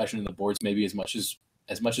discussion in the boards maybe as much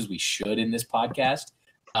as we should in this podcast.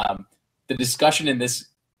 The discussion in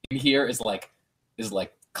here is like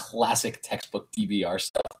classic textbook DBR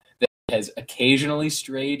stuff that has occasionally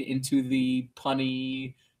strayed into the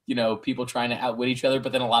punny, people trying to outwit each other,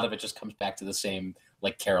 but then a lot of it just comes back to the same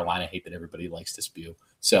like Carolina hate that everybody likes to spew.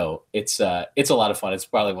 So it's a lot of fun. It's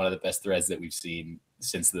probably one of the best threads that we've seen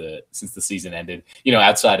since the season ended.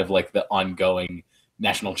 Outside of like the ongoing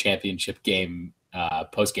national championship game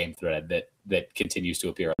post game thread that continues to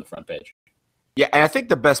appear on the front page. Yeah, and I think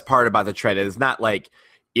the best part about the thread is not like,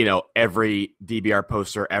 every DBR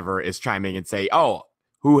poster ever is chiming and say, oh,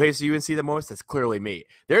 who hates UNC the most? That's clearly me.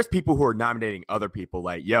 There's people who are nominating other people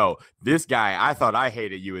like, yo, this guy, I thought I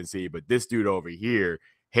hated UNC, but this dude over here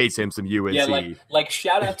hates him some UNC. Yeah, like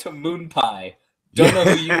shout out to Moon Pie. Don't know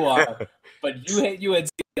who you are, but you hate UNC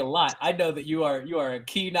a lot. I know that you are a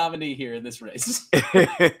key nominee here in this race.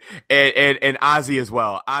 and Ozzy as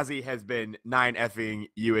well. Ozzy has been 9-effing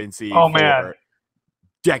UNC for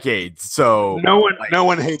decades. So no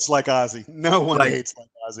one hates like Ozzy. No one hates like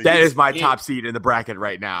Ozzy. That is my top seed in the bracket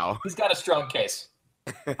right now. He's got a strong case.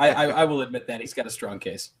 I will admit that he's got a strong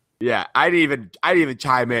case. Yeah, I didn't even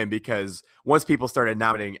chime in because once people started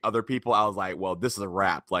nominating other people, I was like, well, this is a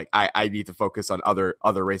wrap. Like I need to focus on other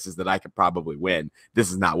races that I could probably win.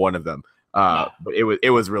 This is not one of them. But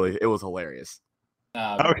it was hilarious.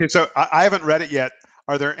 Okay, so I haven't read it yet.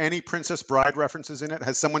 Are there any Princess Bride references in it?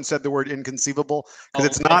 Has someone said the word inconceivable? Because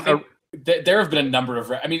it's not. There have been a number of.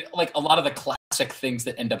 Like a lot of the classic things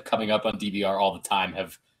that end up coming up on DVR all the time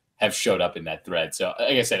have showed up in that thread. So,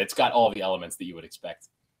 like I said, it's got all the elements that you would expect.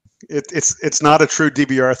 It's not a true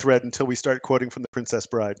DBR thread until we start quoting from the Princess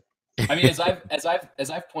Bride. As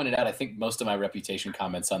I've pointed out, I think most of my reputation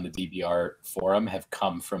comments on the DBR forum have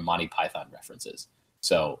come from Monty Python references.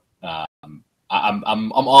 So I'm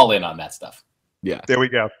all in on that stuff. Yeah, there we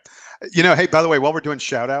go. Hey, by the way, while we're doing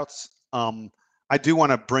shout outs, I do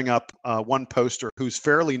want to bring up one poster who's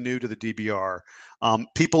fairly new to the DBR.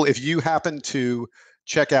 People, if you happen to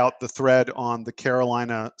check out the thread on the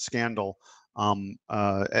Carolina scandal,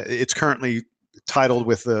 it's currently titled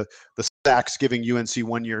with the Stacks giving UNC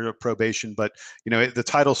 1 year of probation, but the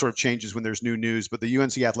title sort of changes when there's new news. But the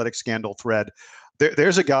UNC athletic scandal thread,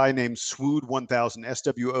 there's a guy named Swood 1000,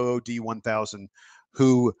 SWOOD 1000,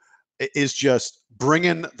 who is just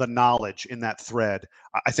bringing the knowledge in that thread.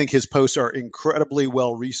 I think his posts are incredibly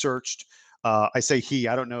well researched. I say he,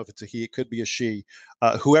 I don't know if it's a he, it could be a she.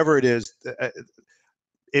 Whoever it is,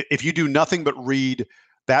 if you do nothing but read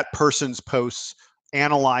that person's posts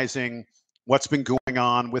analyzing what's been going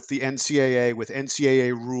on with the NCAA, with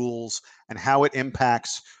NCAA rules, and how it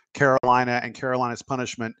impacts Carolina and Carolina's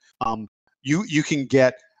punishment, you can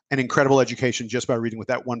get an incredible education just by reading what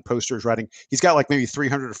that one poster is writing. He's got like maybe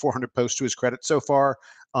 300 or 400 posts to his credit so far.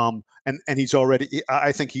 And he's already,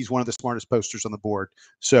 I think he's one of the smartest posters on the board.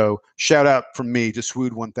 So shout out from me to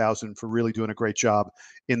Swood 1000 for really doing a great job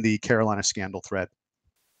in the Carolina scandal thread.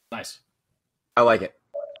 Nice. I like it.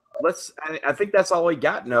 I think that's all we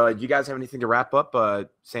got. No, do you guys have anything to wrap up,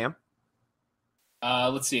 Sam?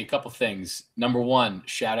 Let's see, a couple things. Number one,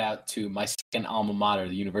 shout out to my second alma mater,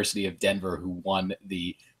 the University of Denver, who won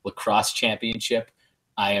the lacrosse championship.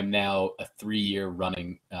 I am now a 3-year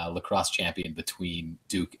running lacrosse champion between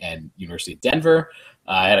Duke and University of Denver.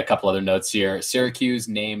 I had a couple other notes here. Syracuse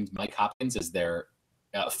named Mike Hopkins as their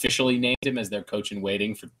officially named him as their coach in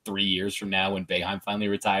waiting for 3 years from now when Boeheim finally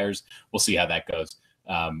retires. We'll see how that goes.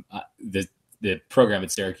 The program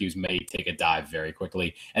at Syracuse may take a dive very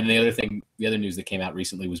quickly. And the other news that came out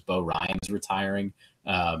recently was Bo Ryan is retiring.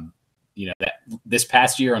 That this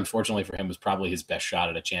past year, unfortunately for him, was probably his best shot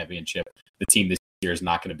at a championship. The team this year is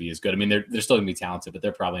not going to be as good. I mean, they're still going to be talented, but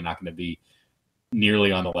they're probably not going to be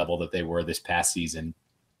nearly on the level that they were this past season.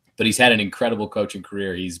 But he's had an incredible coaching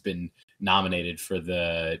career. He's been nominated for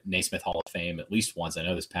the Naismith Hall of Fame at least once. I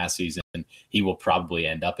know this past season he will probably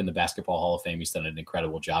end up in the Basketball Hall of Fame. He's done an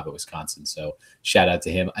incredible job at Wisconsin. So shout out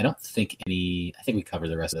to him. I think we covered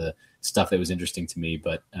the rest of the stuff that was interesting to me,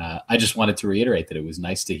 but I just wanted to reiterate that it was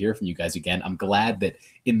nice to hear from you guys again. I'm glad that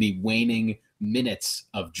in the waning minutes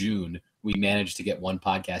of June, we managed to get one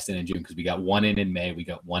podcast in June, because we got one in May, we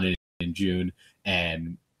got one in June,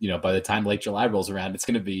 and by the time late July rolls around, it's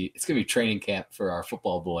gonna be training camp for our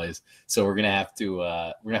football boys. So we're gonna have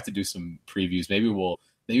to do some previews. Maybe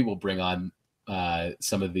we'll bring on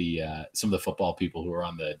some of the football people who are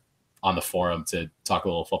on the forum to talk a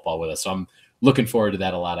little football with us. So I'm looking forward to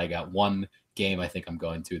that a lot. I got one game I think I'm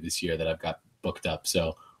going to this year that I've got booked up.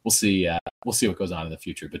 So we'll see what goes on in the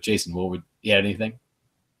future. But Jason, you had anything?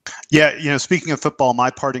 Yeah, speaking of football, my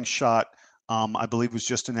parting shot, I believe, was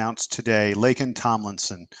just announced today. Laken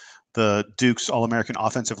Tomlinson, the Duke's All-American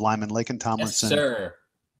offensive lineman, Laken Tomlinson, yes, sir,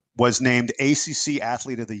 was named ACC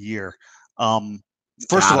Athlete of the Year.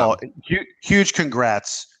 First of all, huge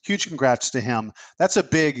congrats to him. That's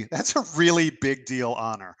a really big deal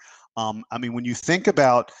honor. I mean, when you think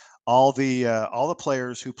about all the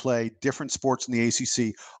players who play different sports in the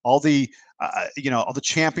ACC, all the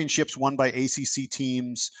championships won by ACC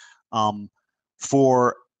teams,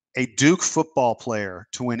 for a Duke football player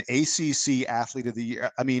to win ACC Athlete of the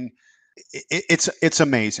Year, I mean, it's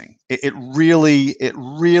amazing. It really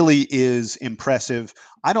is impressive.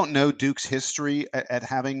 I don't know Duke's history at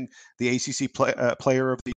having the ACC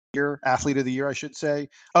Player of the Year, Athlete of the Year, I should say.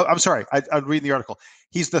 Oh, I'm sorry. I'd read the article.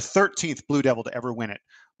 He's the 13th Blue Devil to ever win it.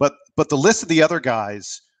 But the list of the other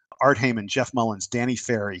guys, Art Heyman, Jeff Mullins, Danny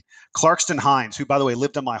Ferry, Clarkston Hines, who, by the way,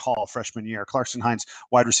 lived in my hall freshman year. Clarkston Hines,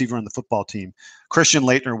 wide receiver on the football team. Christian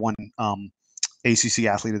Leitner won ACC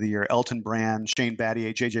Athlete of the Year. Elton Brand, Shane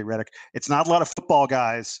Battier, JJ Redick. It's not a lot of football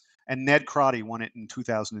guys. And Ned Crotty won it in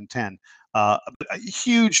 2010. A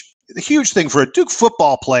huge thing for a Duke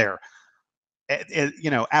football player.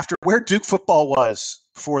 After where Duke football was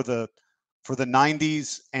for the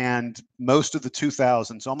 90s and most of the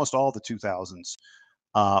 2000s, almost all the 2000s,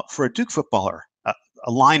 for a Duke footballer,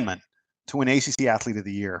 a lineman, to win ACC Athlete of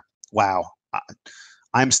the Year. Wow.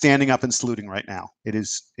 I'm standing up and saluting right now.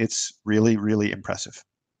 It's really, really impressive.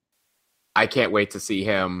 I can't wait to see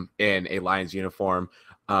him in a Lions uniform.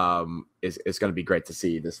 It's going to be great to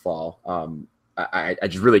see this fall. I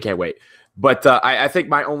just really can't wait. But I think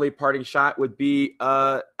my only parting shot would be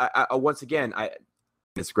once again,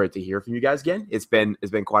 it's great to hear from you guys again. It's been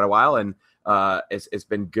quite a while, and it's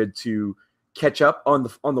been good to catch up on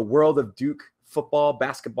the world of Duke football,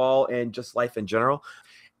 basketball, and just life in general.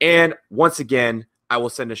 And once again, I will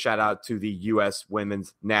send a shout out to the U.S.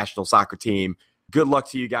 Women's National Soccer Team. Good luck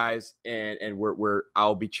to you guys, and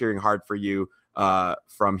I'll be cheering hard for you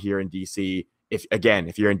from here in DC. If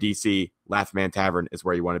you're in DC, Laugh Man Tavern is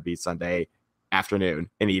where you want to be Sunday afternoon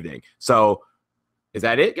and evening. So, is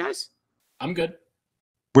that it, guys? I'm good.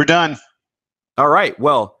 We're done. All right.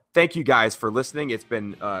 Well, thank you guys for listening. It's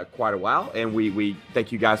been quite a while, and we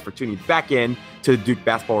thank you guys for tuning back in to the Duke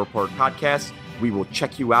Basketball Report podcast. We will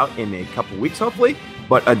check you out in a couple weeks, hopefully.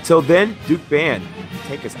 But until then, Duke Band,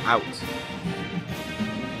 take us out.